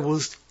 I will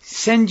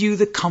send you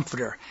the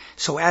comforter.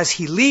 So as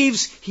he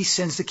leaves, he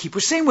sends the keeper.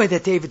 Same way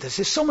that David does.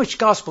 There's so much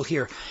gospel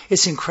here.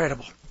 It's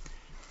incredible.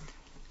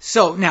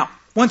 So now,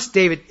 once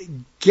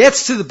David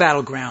gets to the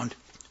battleground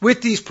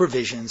with these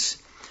provisions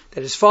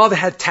that his father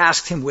had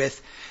tasked him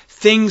with,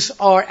 things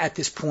are at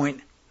this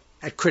point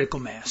at critical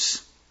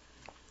mass.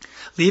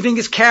 Leaving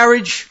his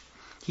carriage,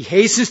 he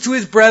hastens to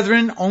his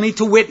brethren only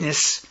to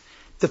witness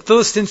the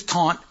Philistines'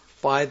 taunt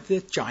by the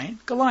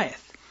giant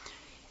Goliath.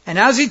 And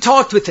as he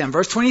talked with them,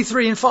 verse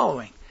 23 and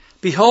following,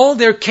 behold,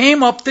 there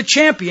came up the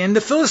champion,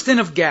 the Philistine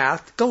of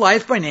Gath,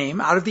 Goliath by name,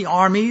 out of the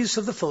armies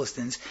of the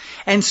Philistines,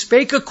 and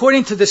spake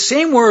according to the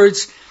same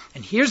words,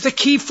 and here's the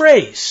key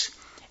phrase,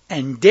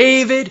 and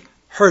David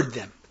heard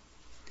them.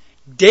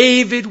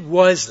 David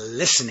was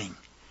listening.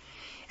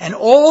 And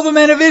all the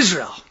men of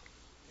Israel,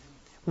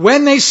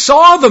 when they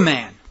saw the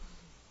man,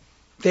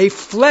 they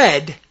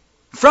fled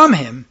from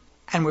him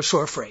and were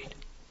sore afraid.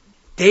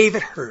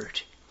 David heard.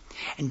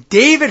 And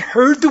David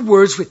heard the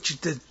words which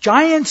the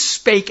giant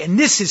spake, and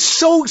this is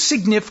so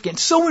significant,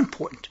 so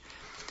important.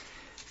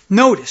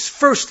 Notice,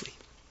 firstly,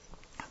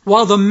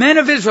 while the men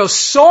of Israel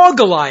saw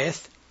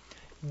Goliath,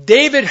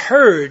 David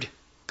heard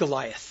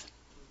Goliath.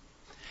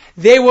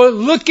 They were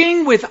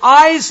looking with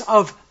eyes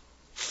of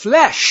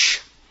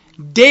flesh.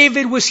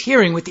 David was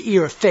hearing with the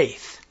ear of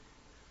faith.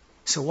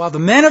 So while the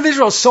men of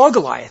Israel saw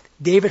Goliath,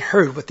 David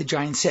heard what the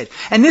giant said.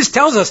 And this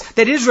tells us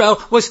that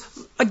Israel was,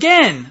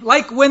 again,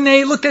 like when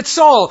they looked at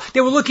Saul,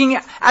 they were looking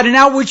at an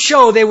outward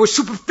show. They were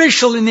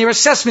superficial in their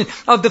assessment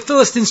of the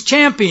Philistines'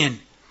 champion.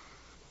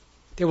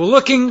 They were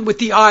looking with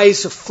the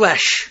eyes of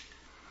flesh.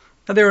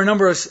 Now there are a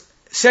number of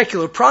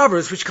secular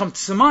proverbs which come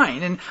to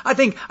mind. And I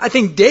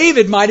think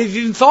David might have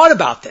even thought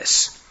about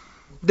this.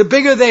 The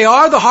bigger they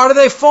are, the harder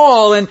they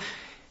fall. And,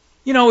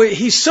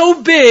 he's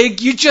so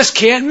big, you just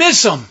can't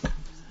miss him.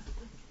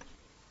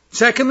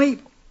 Secondly,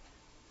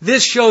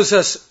 this shows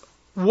us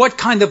what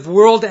kind of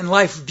world and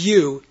life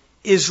view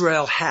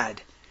Israel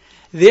had.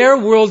 Their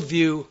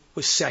worldview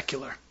was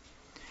secular.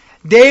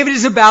 David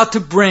is about to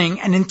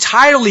bring an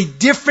entirely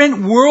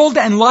different world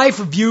and life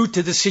view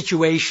to the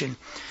situation.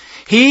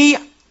 He,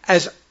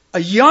 as a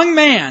young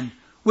man,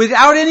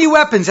 without any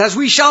weapons, as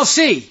we shall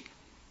see,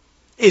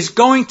 is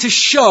going to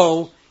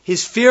show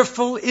his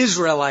fearful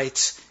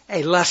Israelites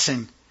a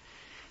lesson.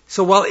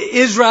 So while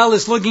Israel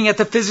is looking at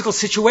the physical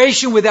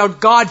situation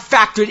without God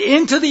factored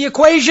into the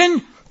equation,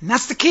 and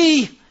that's the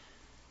key.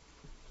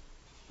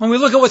 When we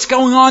look at what's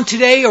going on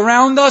today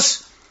around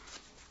us,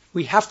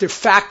 we have to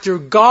factor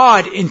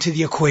God into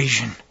the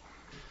equation.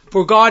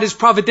 For God is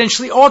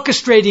providentially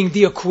orchestrating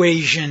the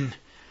equation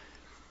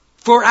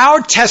for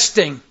our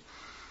testing.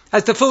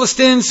 As the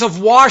Philistines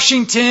of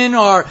Washington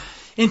are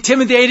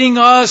intimidating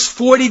us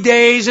 40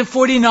 days and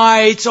 40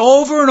 nights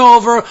over and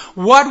over,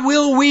 what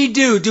will we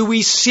do? Do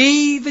we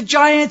see the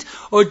giant,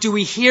 or do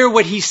we hear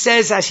what he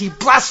says as he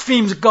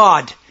blasphemes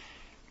God?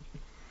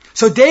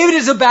 So David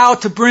is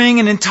about to bring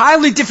an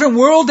entirely different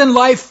world and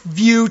life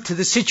view to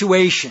the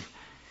situation.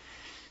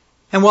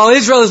 And while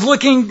Israel is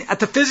looking at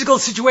the physical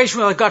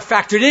situation, while God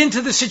factored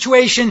into the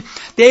situation,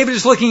 David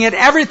is looking at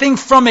everything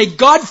from a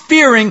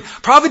God-fearing,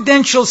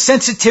 providential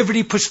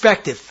sensitivity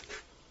perspective.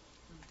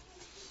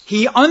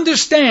 He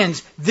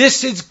understands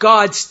this is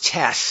God's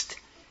test.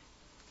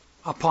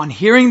 Upon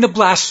hearing the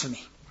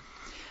blasphemy,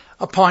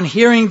 upon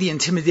hearing the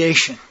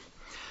intimidation,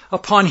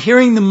 upon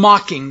hearing the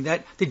mocking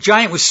that the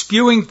giant was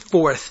spewing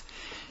forth,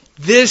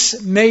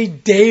 this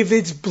made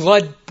David's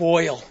blood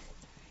boil.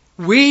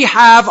 We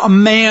have a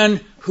man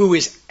who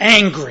is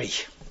angry.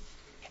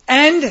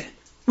 And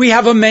we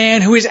have a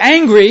man who is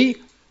angry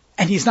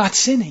and he's not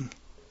sinning.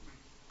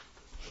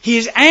 He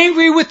is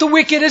angry with the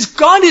wicked as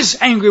God is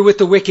angry with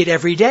the wicked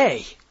every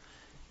day.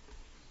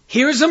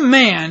 Here's a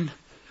man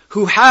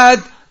who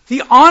had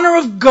the honor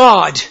of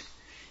God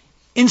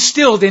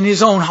instilled in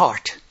his own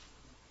heart.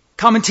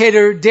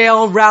 Commentator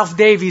Dale Ralph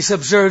Davies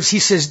observes, he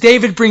says,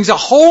 David brings a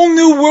whole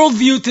new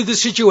worldview to the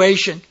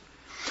situation.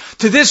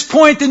 To this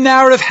point, the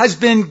narrative has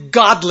been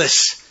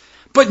godless.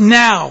 But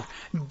now,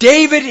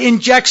 David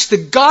injects the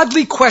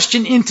godly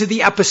question into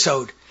the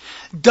episode.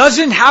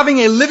 Doesn't having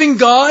a living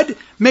God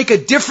make a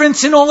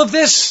difference in all of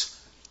this?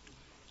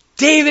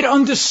 David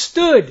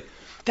understood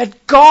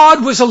that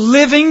God was a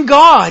living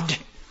God.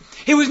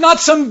 He was not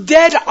some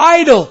dead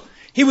idol.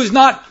 He was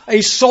not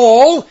a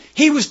soul.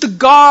 He was the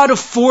God of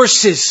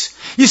forces.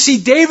 You see,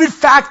 David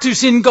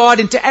factors in God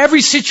into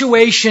every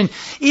situation,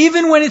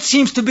 even when it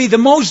seems to be the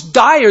most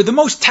dire, the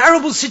most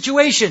terrible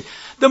situation,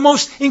 the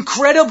most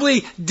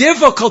incredibly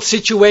difficult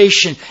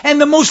situation, and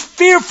the most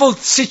fearful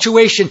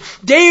situation.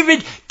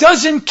 David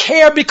doesn't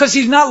care because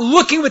he's not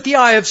looking with the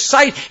eye of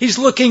sight. He's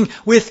looking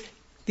with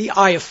the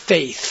eye of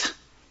faith.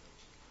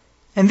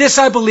 And this,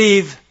 I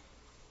believe,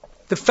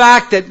 the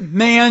fact that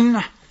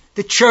man,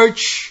 the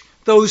church,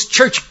 those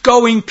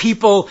church-going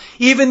people,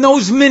 even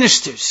those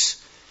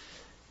ministers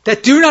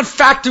that do not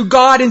factor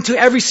God into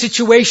every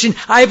situation,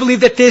 I believe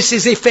that this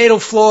is a fatal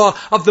flaw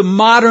of the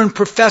modern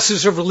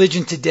professors of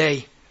religion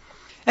today.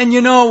 And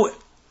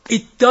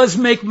it does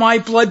make my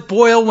blood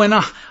boil when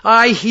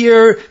I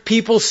hear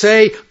people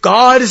say,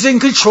 God is in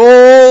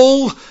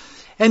control.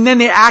 And then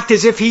they act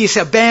as if he's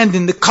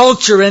abandoned the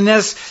culture and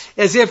as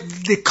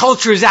if the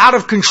culture is out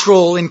of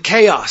control in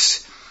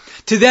chaos.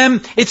 To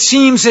them, it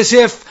seems as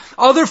if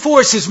other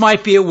forces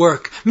might be at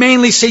work,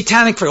 mainly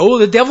satanic forces. Oh,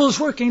 the devil is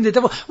working, the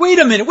devil. Wait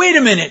a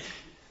minute.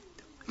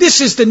 This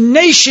is the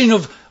nation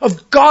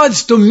of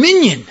God's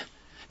dominion.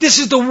 This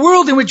is the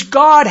world in which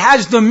God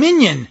has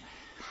dominion.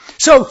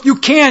 So you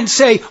can't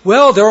say,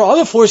 well, there are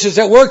other forces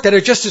at work that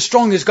are just as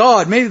strong as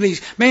God,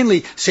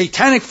 mainly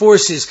satanic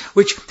forces,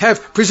 which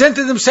have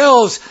presented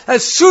themselves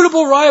as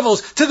suitable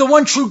rivals to the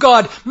one true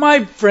God.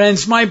 My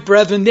friends, my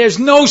brethren, there's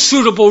no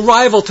suitable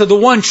rival to the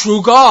one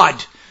true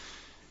God.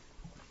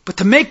 But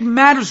to make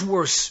matters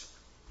worse,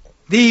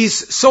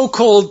 these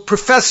so-called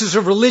professors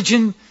of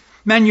religion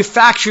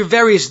manufacture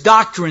various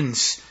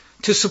doctrines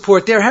to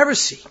support their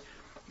heresy,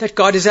 that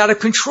God is out of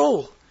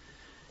control.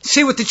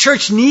 See, what the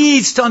church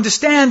needs to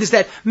understand is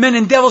that men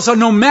and devils are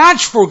no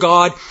match for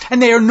God,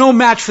 and they are no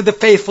match for the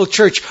faithful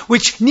church,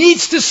 which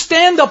needs to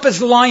stand up as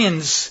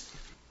lions.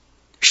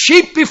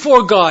 Sheep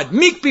before God,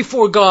 meek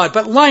before God,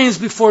 but lions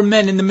before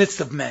men in the midst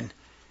of men.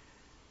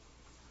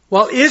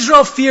 While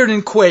Israel feared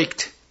and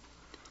quaked,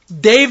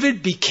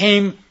 David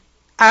became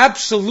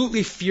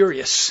absolutely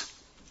furious.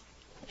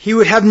 he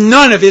would have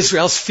none of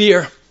Israel's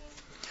fear.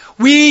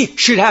 We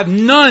should have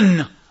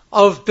none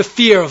of the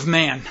fear of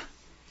man.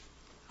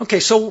 Okay,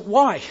 so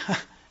why?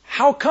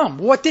 How come?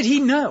 What did he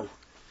know?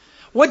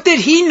 What did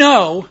he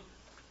know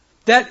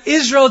that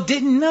Israel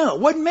didn't know?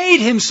 What made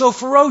him so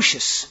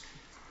ferocious?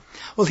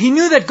 Well, he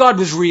knew that God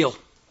was real.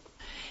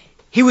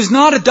 He was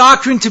not a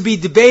doctrine to be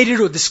debated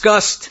or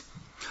discussed,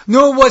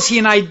 nor was he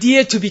an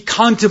idea to be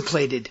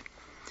contemplated.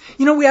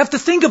 We have to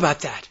think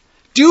about that.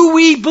 Do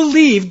we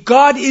believe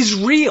God is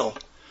real?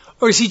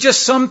 Or is he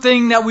just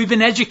something that we've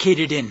been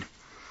educated in?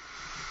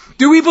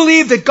 Do we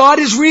believe that God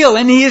is real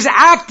and he is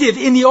active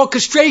in the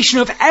orchestration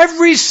of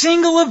every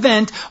single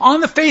event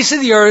on the face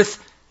of the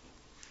earth,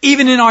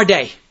 even in our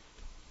day?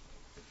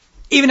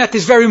 Even at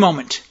this very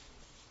moment.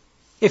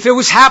 If it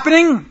was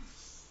happening,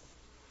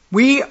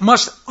 we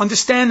must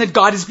understand that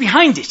God is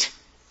behind it,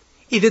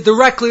 either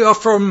directly or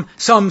from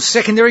some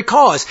secondary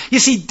cause. You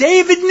see,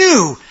 David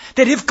knew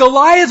that if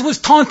Goliath was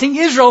taunting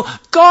Israel,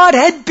 God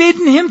had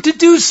bidden him to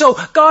do so.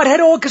 God had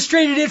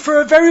orchestrated it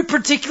for a very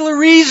particular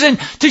reason,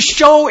 to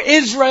show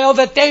Israel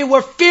that they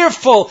were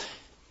fearful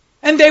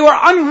and they were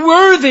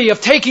unworthy of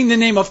taking the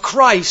name of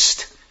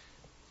Christ.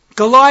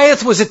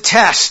 Goliath was a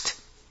test.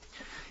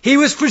 He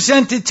was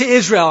presented to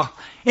Israel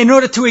in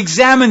order to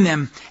examine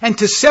them and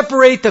to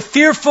separate the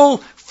fearful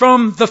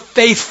from the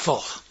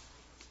faithful.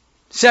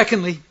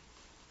 Secondly,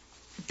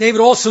 David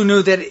also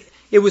knew that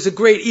it was a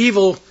great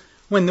evil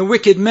when the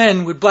wicked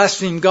men would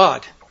blaspheme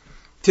God.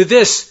 To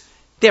this,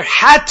 there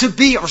had to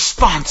be a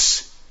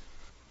response.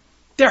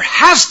 There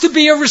has to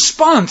be a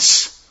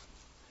response.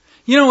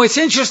 It's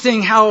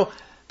interesting how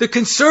the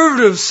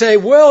conservatives say,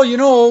 well,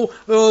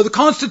 the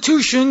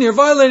Constitution, they're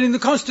violating the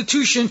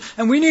Constitution,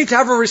 and we need to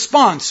have a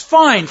response.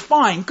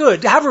 Fine,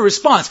 good, to have a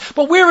response.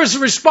 But where is the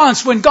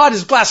response when God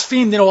is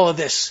blasphemed in all of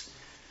this?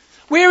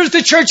 Where is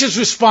the church's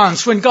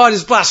response when God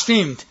is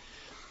blasphemed?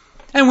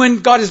 And when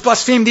God is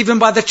blasphemed even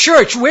by the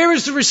church, where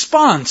is the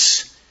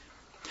response?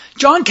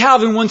 John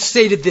Calvin once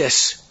stated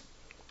this: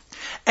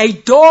 a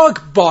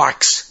dog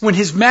barks when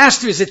his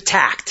master is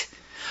attacked.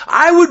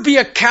 I would be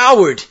a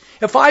coward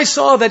if I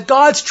saw that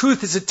God's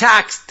truth is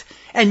attacked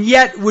and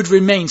yet would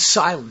remain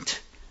silent.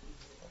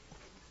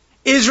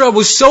 Israel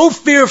was so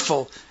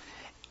fearful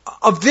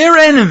of their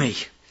enemy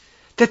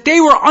that they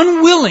were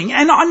unwilling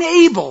and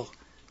unable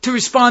to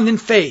respond in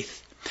faith.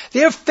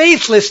 Their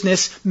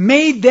faithlessness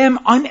made them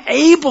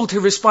unable to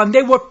respond.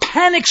 They were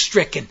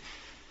panic-stricken.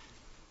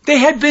 They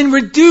had been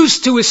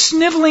reduced to a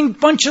sniveling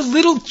bunch of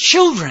little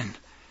children.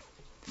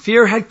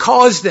 Fear had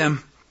caused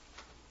them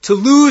to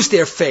lose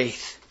their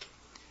faith.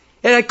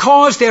 It had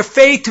caused their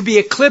faith to be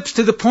eclipsed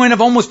to the point of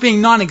almost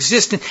being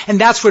non-existent,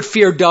 and that's what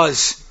fear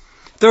does.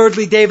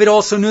 Thirdly, David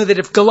also knew that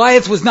if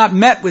Goliath was not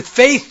met with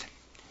faith,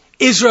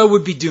 Israel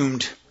would be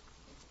doomed.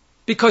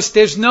 Because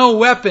there's no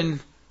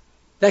weapon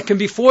that can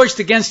be forged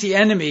against the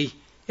enemy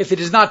if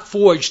it is not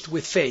forged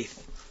with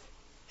faith.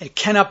 It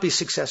cannot be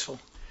successful.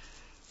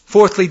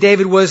 Fourthly,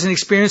 David was an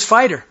experienced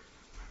fighter.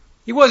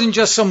 He wasn't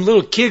just some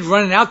little kid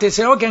running out there and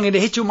saying, okay, I'm going to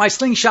hit you with my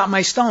slingshot,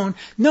 my stone.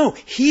 No,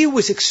 he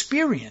was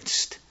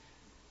experienced.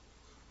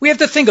 We have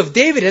to think of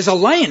David as a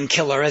lion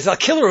killer, as a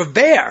killer of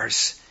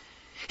bears.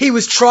 He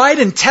was tried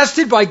and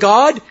tested by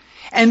God,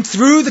 and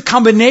through the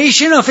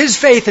combination of his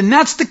faith, and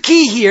that's the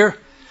key here,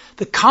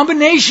 the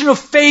combination of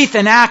faith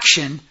and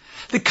action,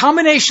 the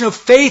combination of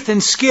faith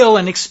and skill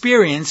and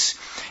experience,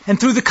 and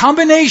through the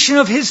combination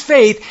of his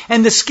faith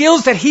and the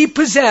skills that he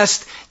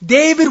possessed,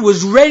 David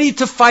was ready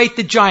to fight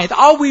the giant.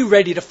 Are we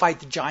ready to fight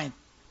the giant?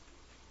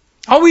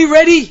 Are we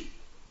ready?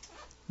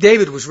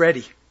 David was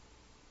ready.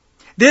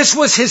 This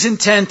was his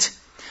intent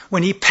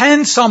when he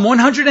penned Psalm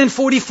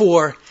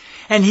 144,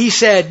 and he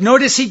said,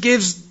 notice he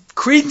gives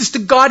credence to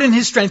God in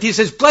his strength. He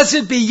says,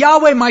 blessed be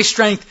Yahweh my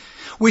strength,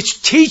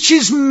 which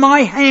teaches my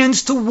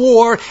hands to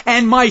war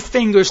and my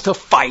fingers to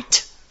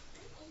fight.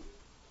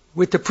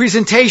 With the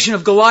presentation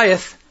of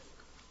Goliath,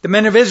 the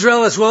men of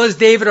Israel as well as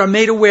David are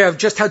made aware of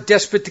just how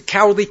desperate the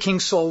cowardly King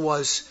Saul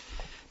was.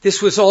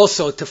 This was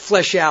also to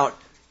flesh out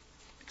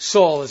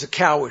Saul as a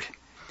coward.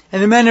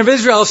 And the men of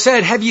Israel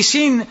said, have you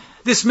seen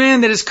this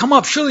man that has come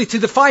up? Surely to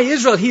defy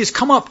Israel he has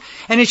come up.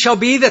 And it shall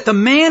be that the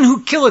man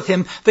who killeth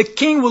him, the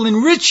king will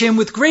enrich him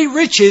with great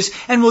riches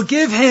and will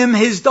give him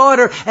his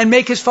daughter and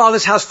make his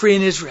father's house free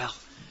in Israel.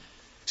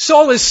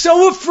 Saul is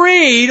so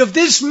afraid of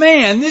this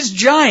man, this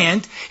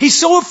giant. He's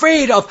so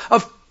afraid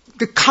of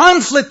the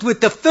conflict with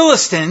the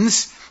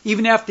Philistines,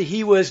 even after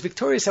he was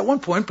victorious at one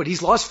point, but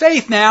he's lost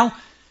faith now.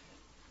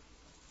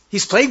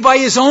 He's plagued by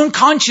his own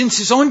conscience,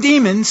 his own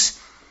demons.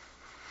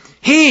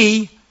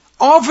 He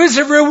offers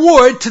a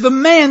reward to the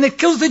man that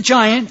kills the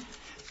giant,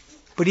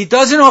 but he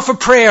doesn't offer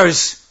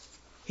prayers.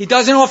 He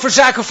doesn't offer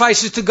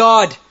sacrifices to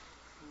God.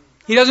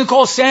 He doesn't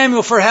call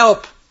Samuel for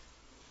help.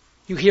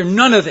 You hear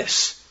none of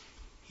this.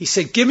 He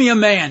said, give me a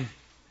man,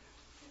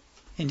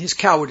 in his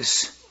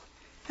cowardice.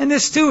 And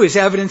this too is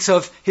evidence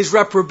of his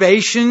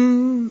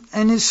reprobation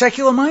and his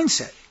secular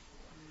mindset.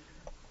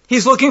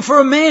 He's looking for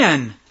a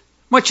man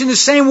Much in the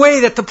same way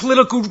that the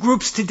political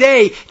groups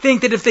today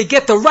think that if they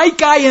get the right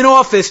guy in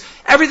office,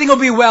 everything will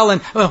be well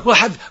and we'll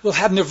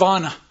have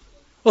nirvana.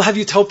 We'll have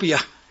utopia.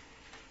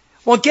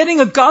 Well,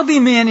 getting a godly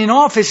man in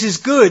office is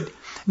good.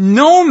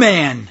 No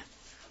man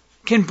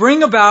can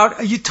bring about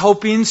a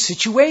utopian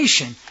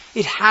situation.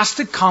 It has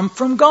to come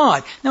from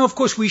God. Now, of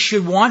course, we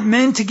should want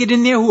men to get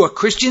in there who are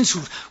Christians,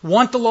 who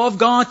want the law of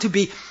God to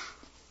be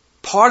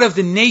part of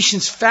the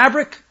nation's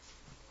fabric,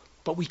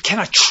 but we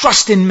cannot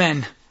trust in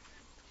men.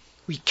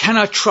 We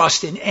cannot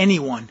trust in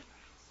anyone,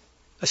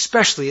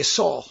 especially a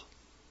Saul.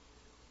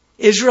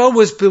 Israel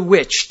was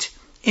bewitched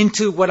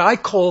into what I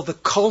call the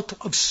cult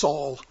of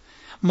Saul,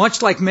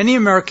 much like many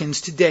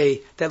Americans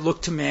today that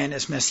look to man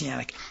as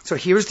messianic. So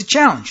here's the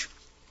challenge.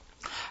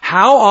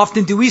 How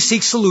often do we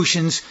seek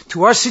solutions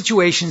to our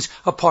situations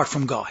apart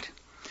from God?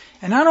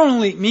 And I don't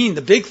only mean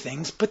the big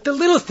things, but the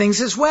little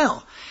things as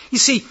well. You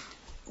see,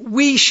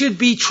 we should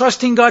be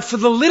trusting God for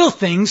the little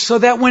things so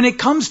that when it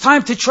comes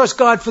time to trust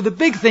God for the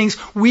big things,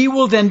 we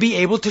will then be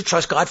able to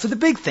trust God for the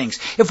big things.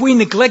 If we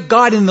neglect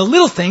God in the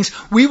little things,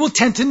 we will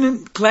tend to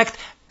neglect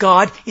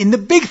God in the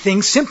big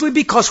things simply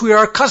because we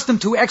are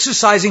accustomed to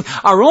exercising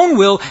our own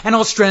will and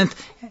our strength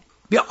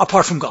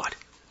apart from God.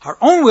 Our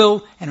own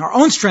will and our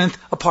own strength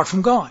apart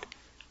from God.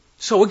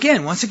 So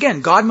again, once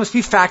again, God must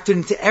be factored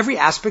into every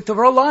aspect of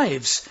our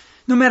lives,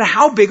 no matter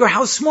how big or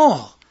how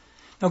small.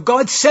 Now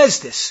God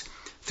says this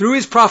through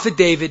his prophet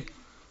David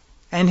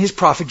and his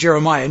prophet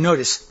Jeremiah.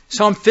 Notice,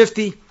 Psalm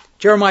 50,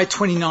 Jeremiah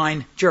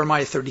 29,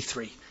 Jeremiah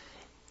 33.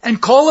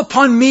 And call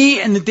upon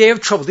me in the day of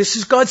trouble. This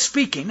is God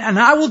speaking. And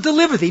I will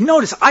deliver thee.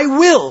 Notice, I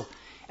will,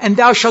 and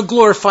thou shalt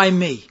glorify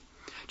me.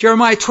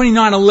 Jeremiah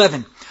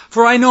 29:11.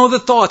 For I know the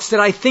thoughts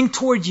that I think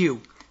toward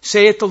you,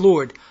 saith the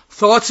Lord,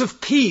 thoughts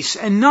of peace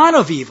and not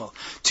of evil,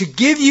 to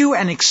give you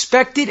an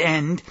expected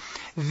end.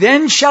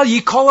 Then shall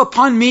ye call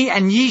upon me,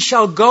 and ye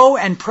shall go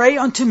and pray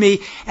unto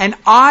me, and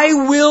I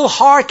will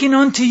hearken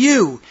unto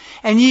you.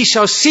 And ye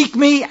shall seek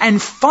me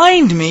and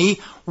find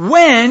me,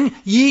 when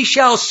ye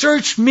shall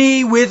search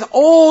me with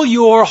all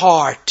your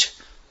heart.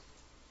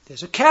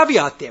 There's a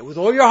caveat there, with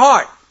all your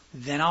heart.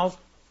 Then I'll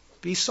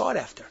be sought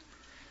after.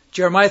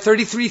 Jeremiah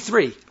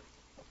 33:3.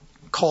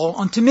 Call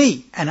unto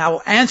me, and I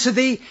will answer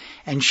thee,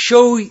 and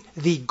show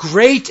thee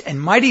great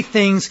and mighty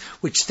things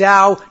which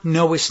thou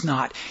knowest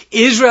not.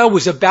 Israel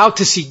was about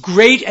to see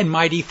great and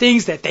mighty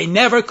things that they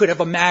never could have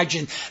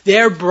imagined.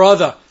 Their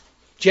brother,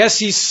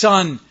 Jesse's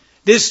son,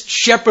 this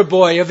shepherd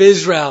boy of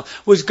Israel,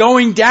 was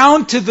going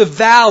down to the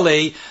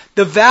valley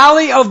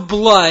of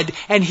blood,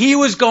 and he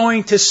was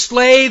going to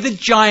slay the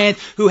giant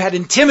who had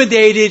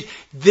intimidated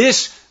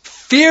this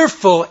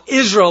fearful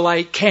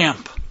Israelite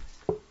camp.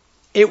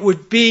 It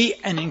would be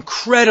an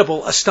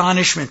incredible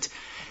astonishment.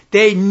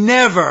 They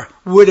never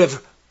would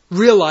have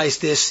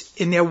realized this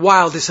in their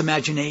wildest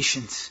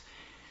imaginations.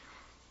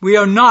 We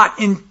are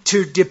not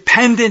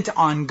interdependent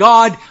on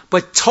God,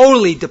 but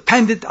totally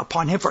dependent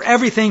upon Him for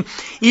everything,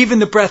 even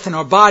the breath in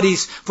our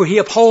bodies, for He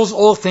upholds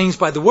all things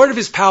by the word of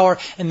His power,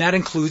 and that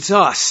includes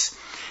us.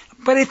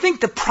 But I think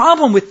the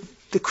problem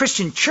with the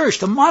Christian church,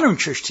 the modern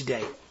church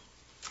today,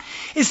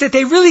 is that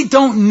they really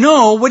don't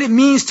know what it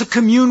means to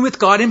commune with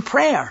God in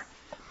prayer.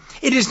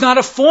 It is not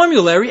a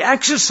formulary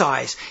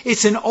exercise.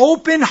 It's an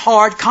open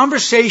heart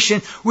conversation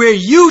where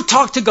you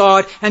talk to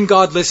God and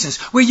God listens.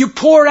 Where you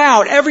pour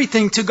out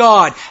everything to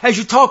God. As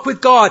you talk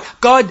with God,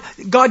 God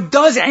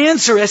does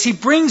answer as He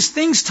brings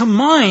things to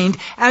mind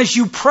as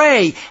you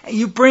pray.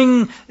 You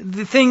bring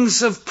the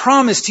things of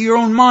promise to your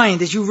own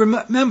mind as you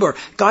remember.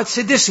 God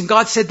said this and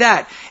God said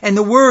that. And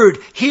the word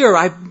here,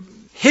 I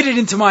hid it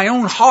into my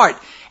own heart.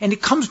 And it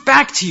comes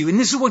back to you. And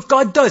this is what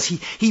God does.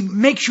 He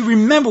makes you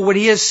remember what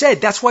He has said.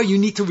 That's why you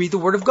need to read the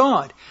Word of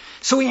God.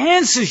 So He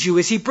answers you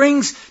as He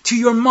brings to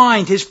your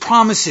mind His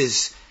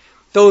promises,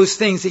 those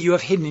things that you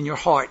have hidden in your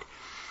heart.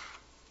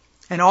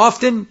 And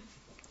often,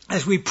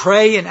 as we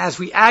pray and as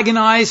we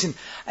agonize, and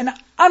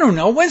I don't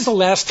know, when's the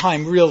last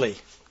time really,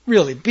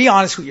 be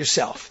honest with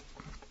yourself.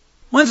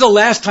 When's the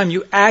last time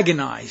you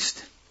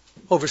agonized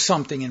over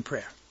something in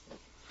prayer?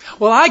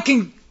 Well, I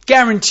can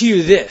guarantee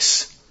you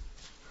this.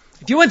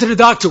 If you went to the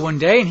doctor one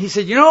day and he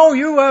said, you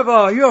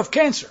have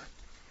cancer,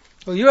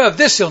 or you have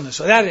this illness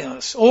or that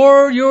illness,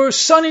 or your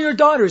son or your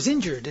daughter is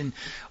injured,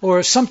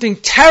 or something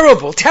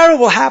terrible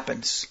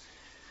happens,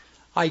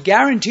 I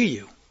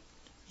guarantee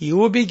you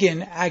will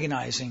begin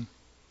agonizing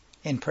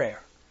in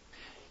prayer.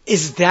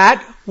 Is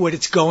that what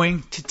it's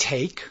going to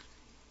take?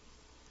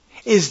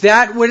 Is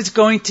that what it's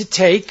going to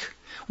take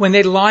when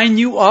they line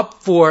you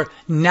up for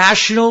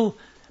national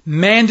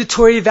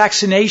mandatory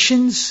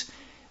vaccinations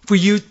for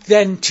you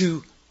then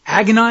to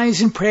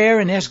agonize in prayer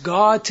and ask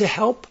God to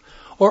help?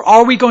 Or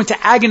are we going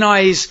to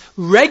agonize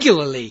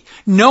regularly,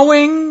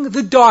 knowing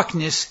the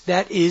darkness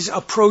that is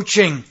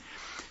approaching?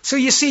 So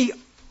you see,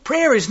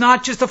 prayer is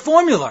not just a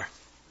formula.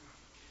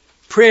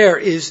 Prayer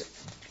is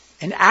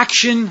an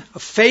action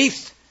of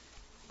faith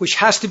which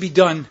has to be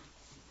done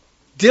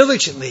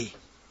diligently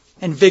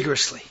and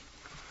vigorously.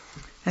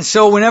 And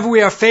so whenever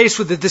we are faced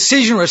with a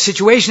decision or a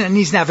situation that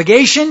needs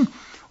navigation,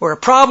 or a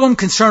problem,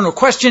 concern, or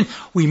question,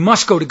 we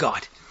must go to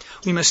God.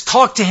 We must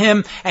talk to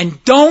Him,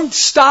 and don't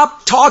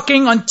stop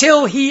talking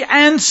until He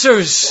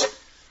answers.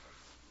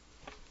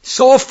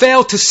 Saul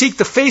failed to seek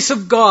the face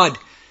of God,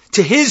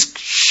 to his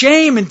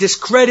shame and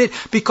discredit,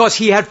 because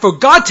he had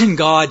forgotten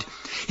God.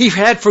 He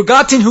had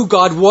forgotten who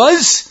God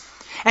was,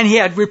 and he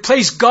had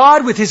replaced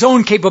God with his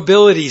own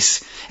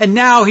capabilities. And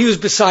now he was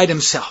beside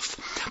himself.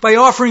 By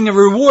offering a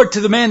reward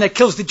to the man that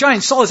kills the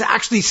giant, Saul is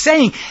actually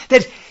saying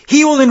that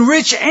he will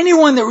enrich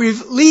anyone that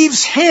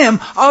relieves him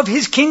of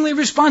his kingly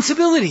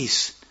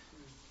responsibilities.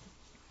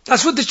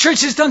 That's what the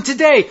church has done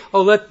today.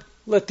 Oh,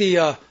 let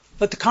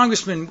the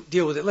congressman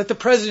deal with it. Let the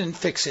president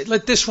fix it.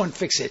 Let this one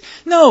fix it.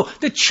 No,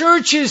 the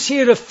church is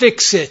here to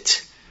fix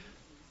it.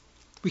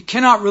 We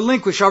cannot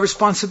relinquish our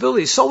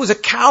responsibilities. Saul was a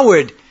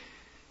coward,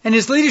 and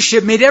his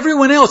leadership made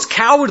everyone else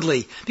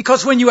cowardly.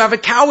 Because when you have a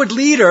coward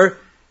leader,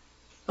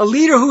 a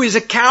leader who is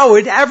a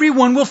coward,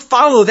 everyone will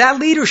follow that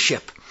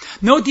leadership.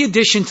 Note the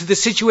addition to the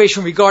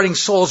situation regarding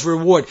Saul's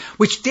reward,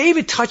 which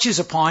David touches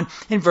upon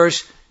in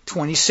verse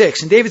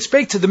 26. And David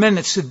spake to the men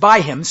that stood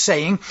by him,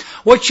 saying,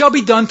 What shall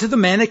be done to the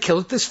man that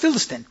killeth this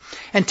Philistine,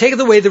 and taketh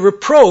away the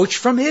reproach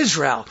from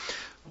Israel?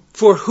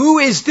 For who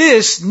is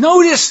this,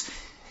 notice,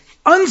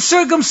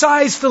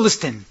 uncircumcised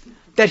Philistine,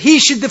 that he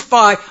should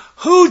defy?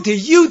 Who do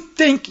you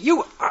think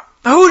you are?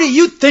 Who do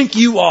you think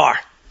you are?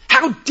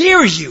 How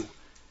dare you?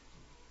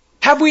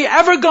 Have we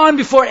ever gone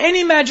before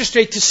any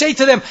magistrate to say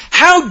to them,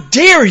 how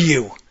dare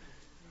you?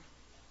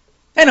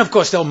 And of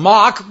course they'll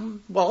mock.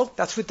 Well,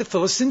 that's what the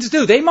Philistines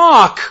do. They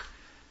mock.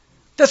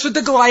 That's what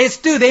the Goliaths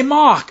do. They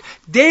mock.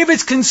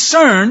 David's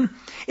concern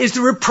is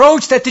the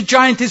reproach that the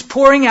giant is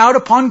pouring out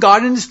upon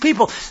God and His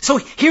people. So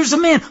here's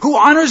a man who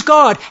honors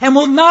God and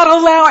will not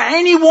allow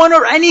anyone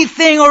or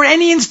anything or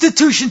any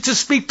institution to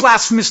speak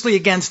blasphemously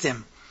against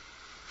him.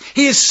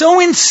 He is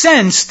so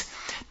incensed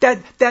that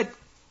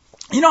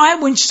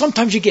when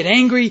sometimes you get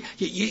angry,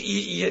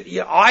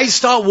 your eyes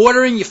start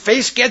watering, your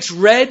face gets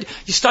red,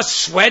 you start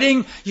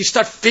sweating, you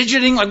start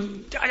fidgeting.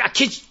 I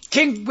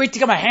can't wait to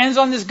get my hands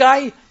on this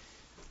guy.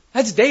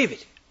 That's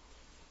David.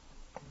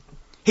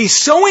 He's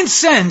so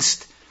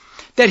incensed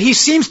that he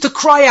seems to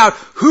cry out,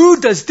 who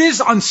does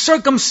this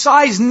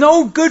uncircumcised,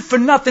 no good for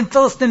nothing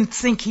Philistine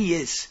think he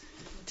is,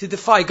 to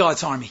defy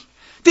God's army?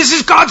 This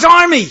is God's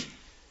army.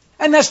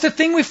 And that's the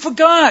thing we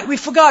forgot. We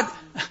forgot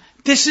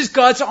this is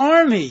God's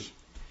army.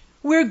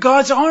 We're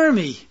God's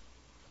army.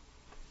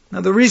 Now,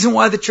 the reason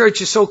why the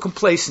church is so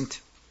complacent,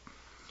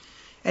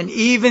 and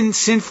even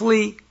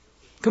sinfully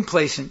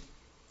complacent,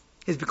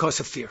 is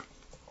because of fear.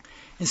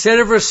 Instead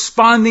of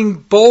responding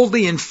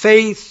boldly in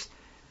faith,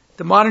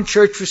 the modern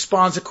church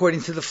responds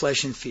according to the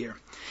flesh in fear.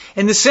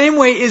 In the same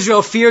way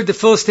Israel feared the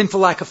Philistine for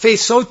lack of faith,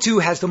 so too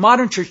has the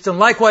modern church done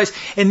likewise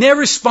in their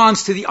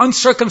response to the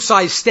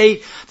uncircumcised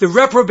state, the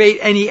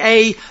reprobate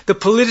NEA, the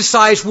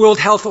politicized World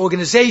Health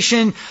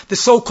Organization, the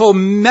so-called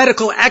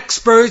medical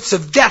experts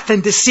of death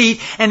and deceit,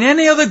 and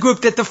any other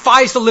group that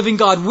defies the living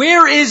God.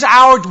 Where is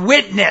our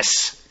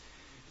witness?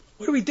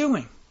 What are we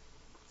doing?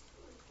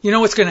 You know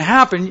what's going to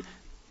happen?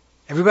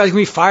 Everybody's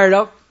going to be fired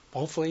up,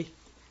 hopefully,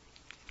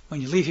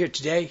 when you leave here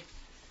today.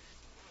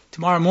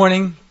 Tomorrow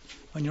morning,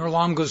 when your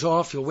alarm goes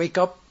off, you'll wake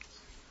up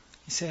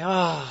and say,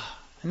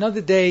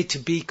 another day to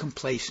be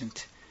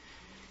complacent.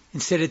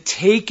 Instead of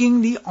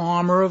taking the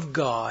armor of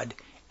God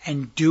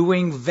and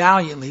doing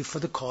valiantly for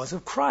the cause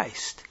of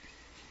Christ.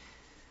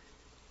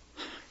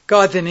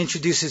 God then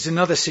introduces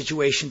another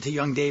situation to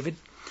young David.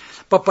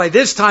 But by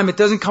this time, it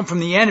doesn't come from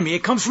the enemy.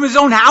 It comes from his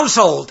own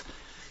household.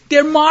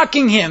 They're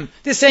mocking him.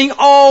 They're saying,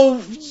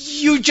 oh,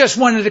 you just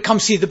wanted to come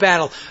see the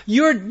battle.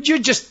 You're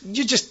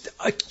just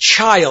a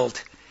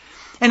child.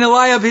 And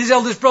Eliab, his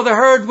eldest brother,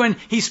 heard when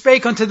he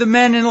spake unto the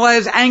men, and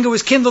Eliab's anger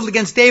was kindled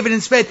against David,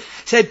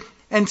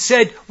 and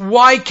said,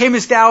 Why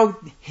camest thou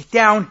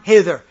down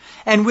hither?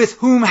 And with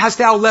whom hast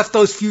thou left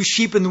those few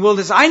sheep in the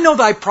wilderness? I know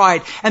thy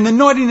pride, and the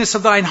naughtiness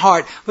of thine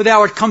heart, for thou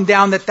art come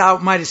down that thou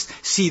mightest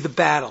see the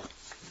battle.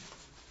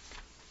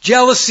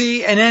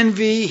 Jealousy and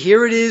envy,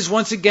 here it is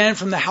once again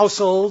from the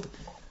household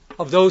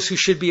of those who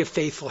should be a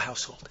faithful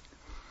household.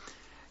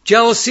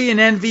 Jealousy and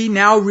envy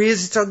now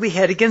rears its ugly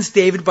head against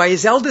David by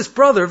his eldest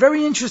brother.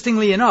 Very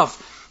interestingly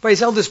enough, by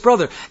his eldest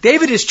brother.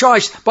 David is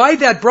charged by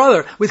that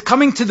brother with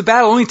coming to the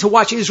battle only to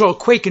watch Israel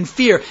quake in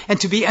fear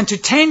and to be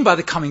entertained by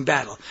the coming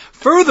battle.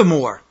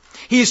 Furthermore,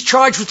 he is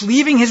charged with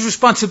leaving his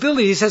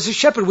responsibilities as a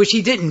shepherd, which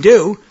he didn't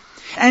do.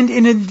 And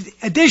in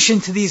addition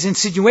to these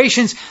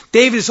insinuations,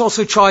 David is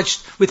also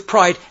charged with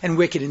pride and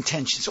wicked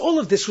intentions. All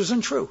of this was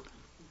untrue.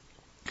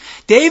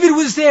 David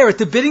was there at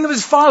the bidding of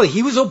his father.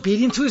 He was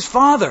obedient to his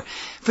father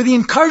for the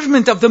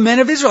encouragement of the men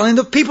of Israel. And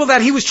the people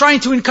that he was trying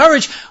to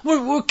encourage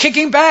were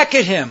kicking back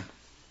at him.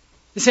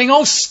 They're saying,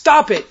 oh,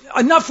 stop it.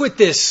 Enough with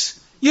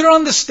this. You don't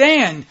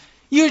understand.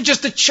 You're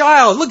just a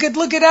child. Look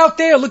at out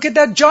there. Look at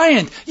that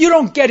giant. You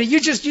don't get it. You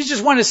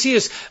just want to see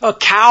us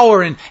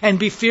cower and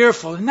be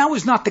fearful. And that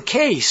was not the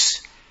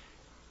case.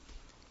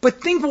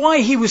 But think why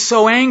he was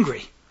so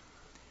angry.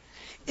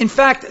 In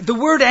fact, the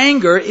word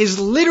anger is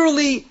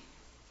literally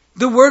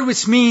the word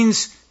which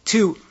means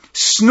to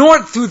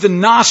snort through the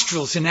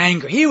nostrils in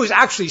anger. He was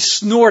actually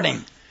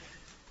snorting.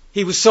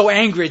 He was so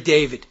angry at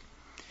David.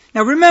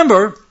 Now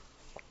remember,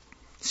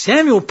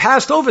 Samuel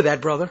passed over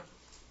that brother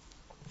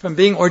from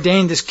being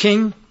ordained as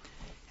king,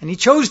 and he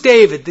chose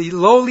David, the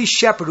lowly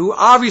shepherd, who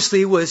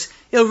obviously was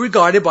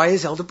ill-regarded by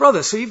his elder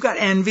brother. So you've got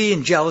envy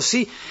and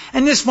jealousy,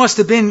 and this must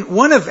have been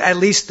one of at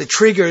least the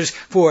triggers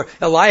for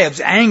Eliab's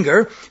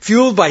anger,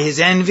 fueled by his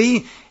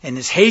envy and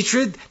his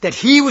hatred that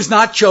he was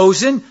not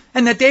chosen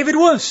and that David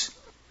was.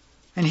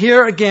 And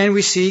here again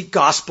we see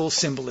gospel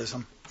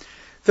symbolism.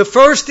 The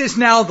first is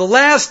now the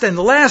last, and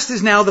the last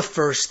is now the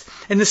first.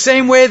 In the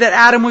same way that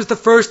Adam was the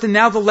first and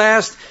now the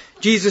last,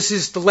 Jesus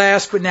is the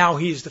last, but now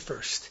he is the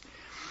first.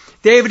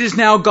 David is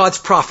now God's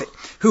prophet,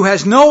 who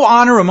has no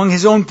honor among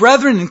his own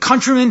brethren and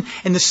countrymen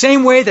in the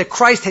same way that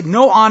Christ had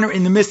no honor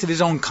in the midst of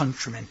his own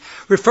countrymen.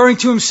 Referring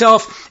to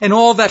himself and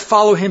all that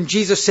follow him,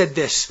 Jesus said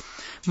this,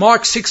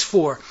 Mark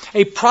 6:4,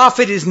 a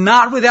prophet is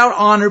not without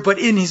honor, but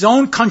in his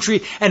own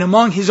country and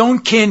among his own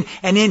kin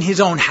and in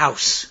his own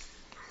house.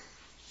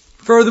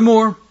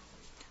 Furthermore,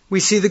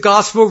 we see the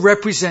gospel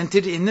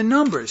represented in the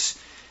numbers.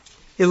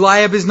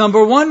 Eliab is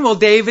number 1, while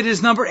David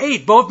is number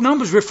 8. Both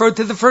numbers refer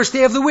to the first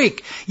day of the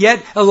week.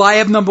 Yet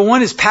Eliab, number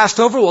 1, is passed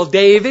over, while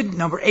David,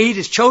 number 8,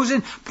 is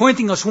chosen,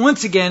 pointing us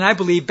once again, I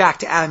believe, back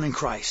to Adam and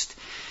Christ.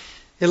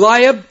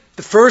 Eliab,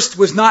 the first,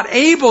 was not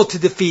able to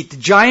defeat the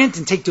giant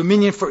and take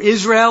dominion for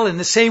Israel in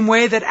the same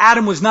way that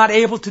Adam was not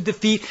able to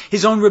defeat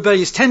his own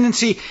rebellious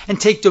tendency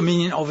and take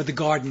dominion over the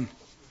garden.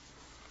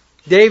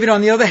 David,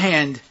 on the other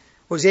hand,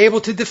 was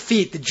able to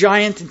defeat the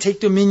giant and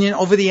take dominion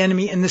over the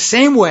enemy in the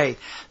same way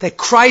that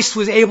Christ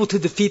was able to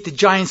defeat the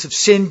giants of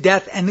sin,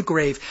 death, and the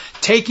grave,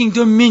 taking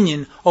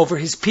dominion over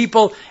his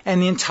people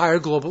and the entire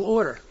global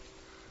order.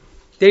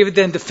 David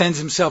then defends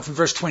himself in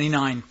verse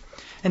 29.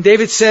 And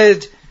David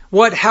said,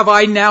 "What have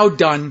I now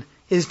done?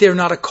 Is there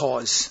not a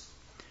cause?"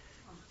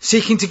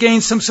 Seeking to gain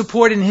some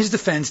support in his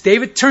defense,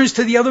 David turns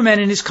to the other men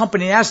in his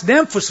company and asks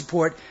them for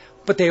support,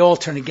 but they all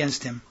turn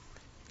against him.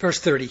 Verse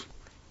 30.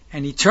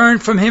 And he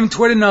turned from him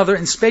toward another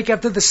and spake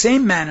after the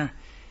same manner,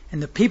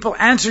 and the people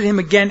answered him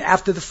again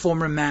after the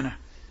former manner.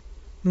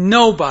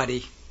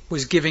 Nobody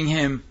was giving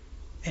him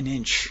an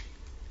inch.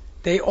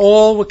 They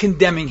all were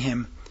condemning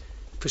him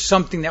for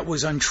something that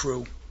was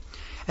untrue.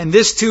 And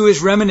this too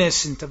is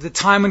reminiscent of the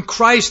time when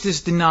Christ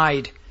is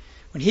denied,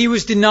 when he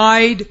was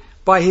denied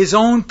by his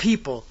own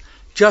people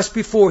just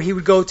before he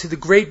would go to the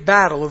great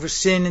battle over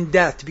sin and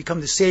death to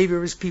become the Savior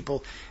of his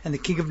people and the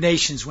King of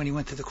Nations when he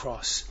went to the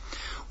cross.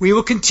 We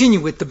will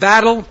continue with the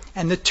battle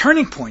and the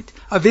turning point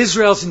of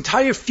Israel's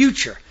entire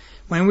future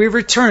when we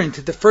return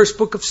to the first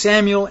book of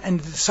Samuel and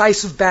the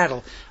decisive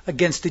battle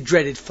against the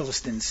dreaded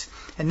Philistines.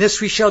 And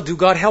this we shall do,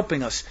 God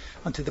helping us,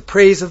 unto the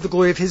praise of the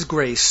glory of his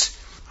grace.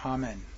 Amen.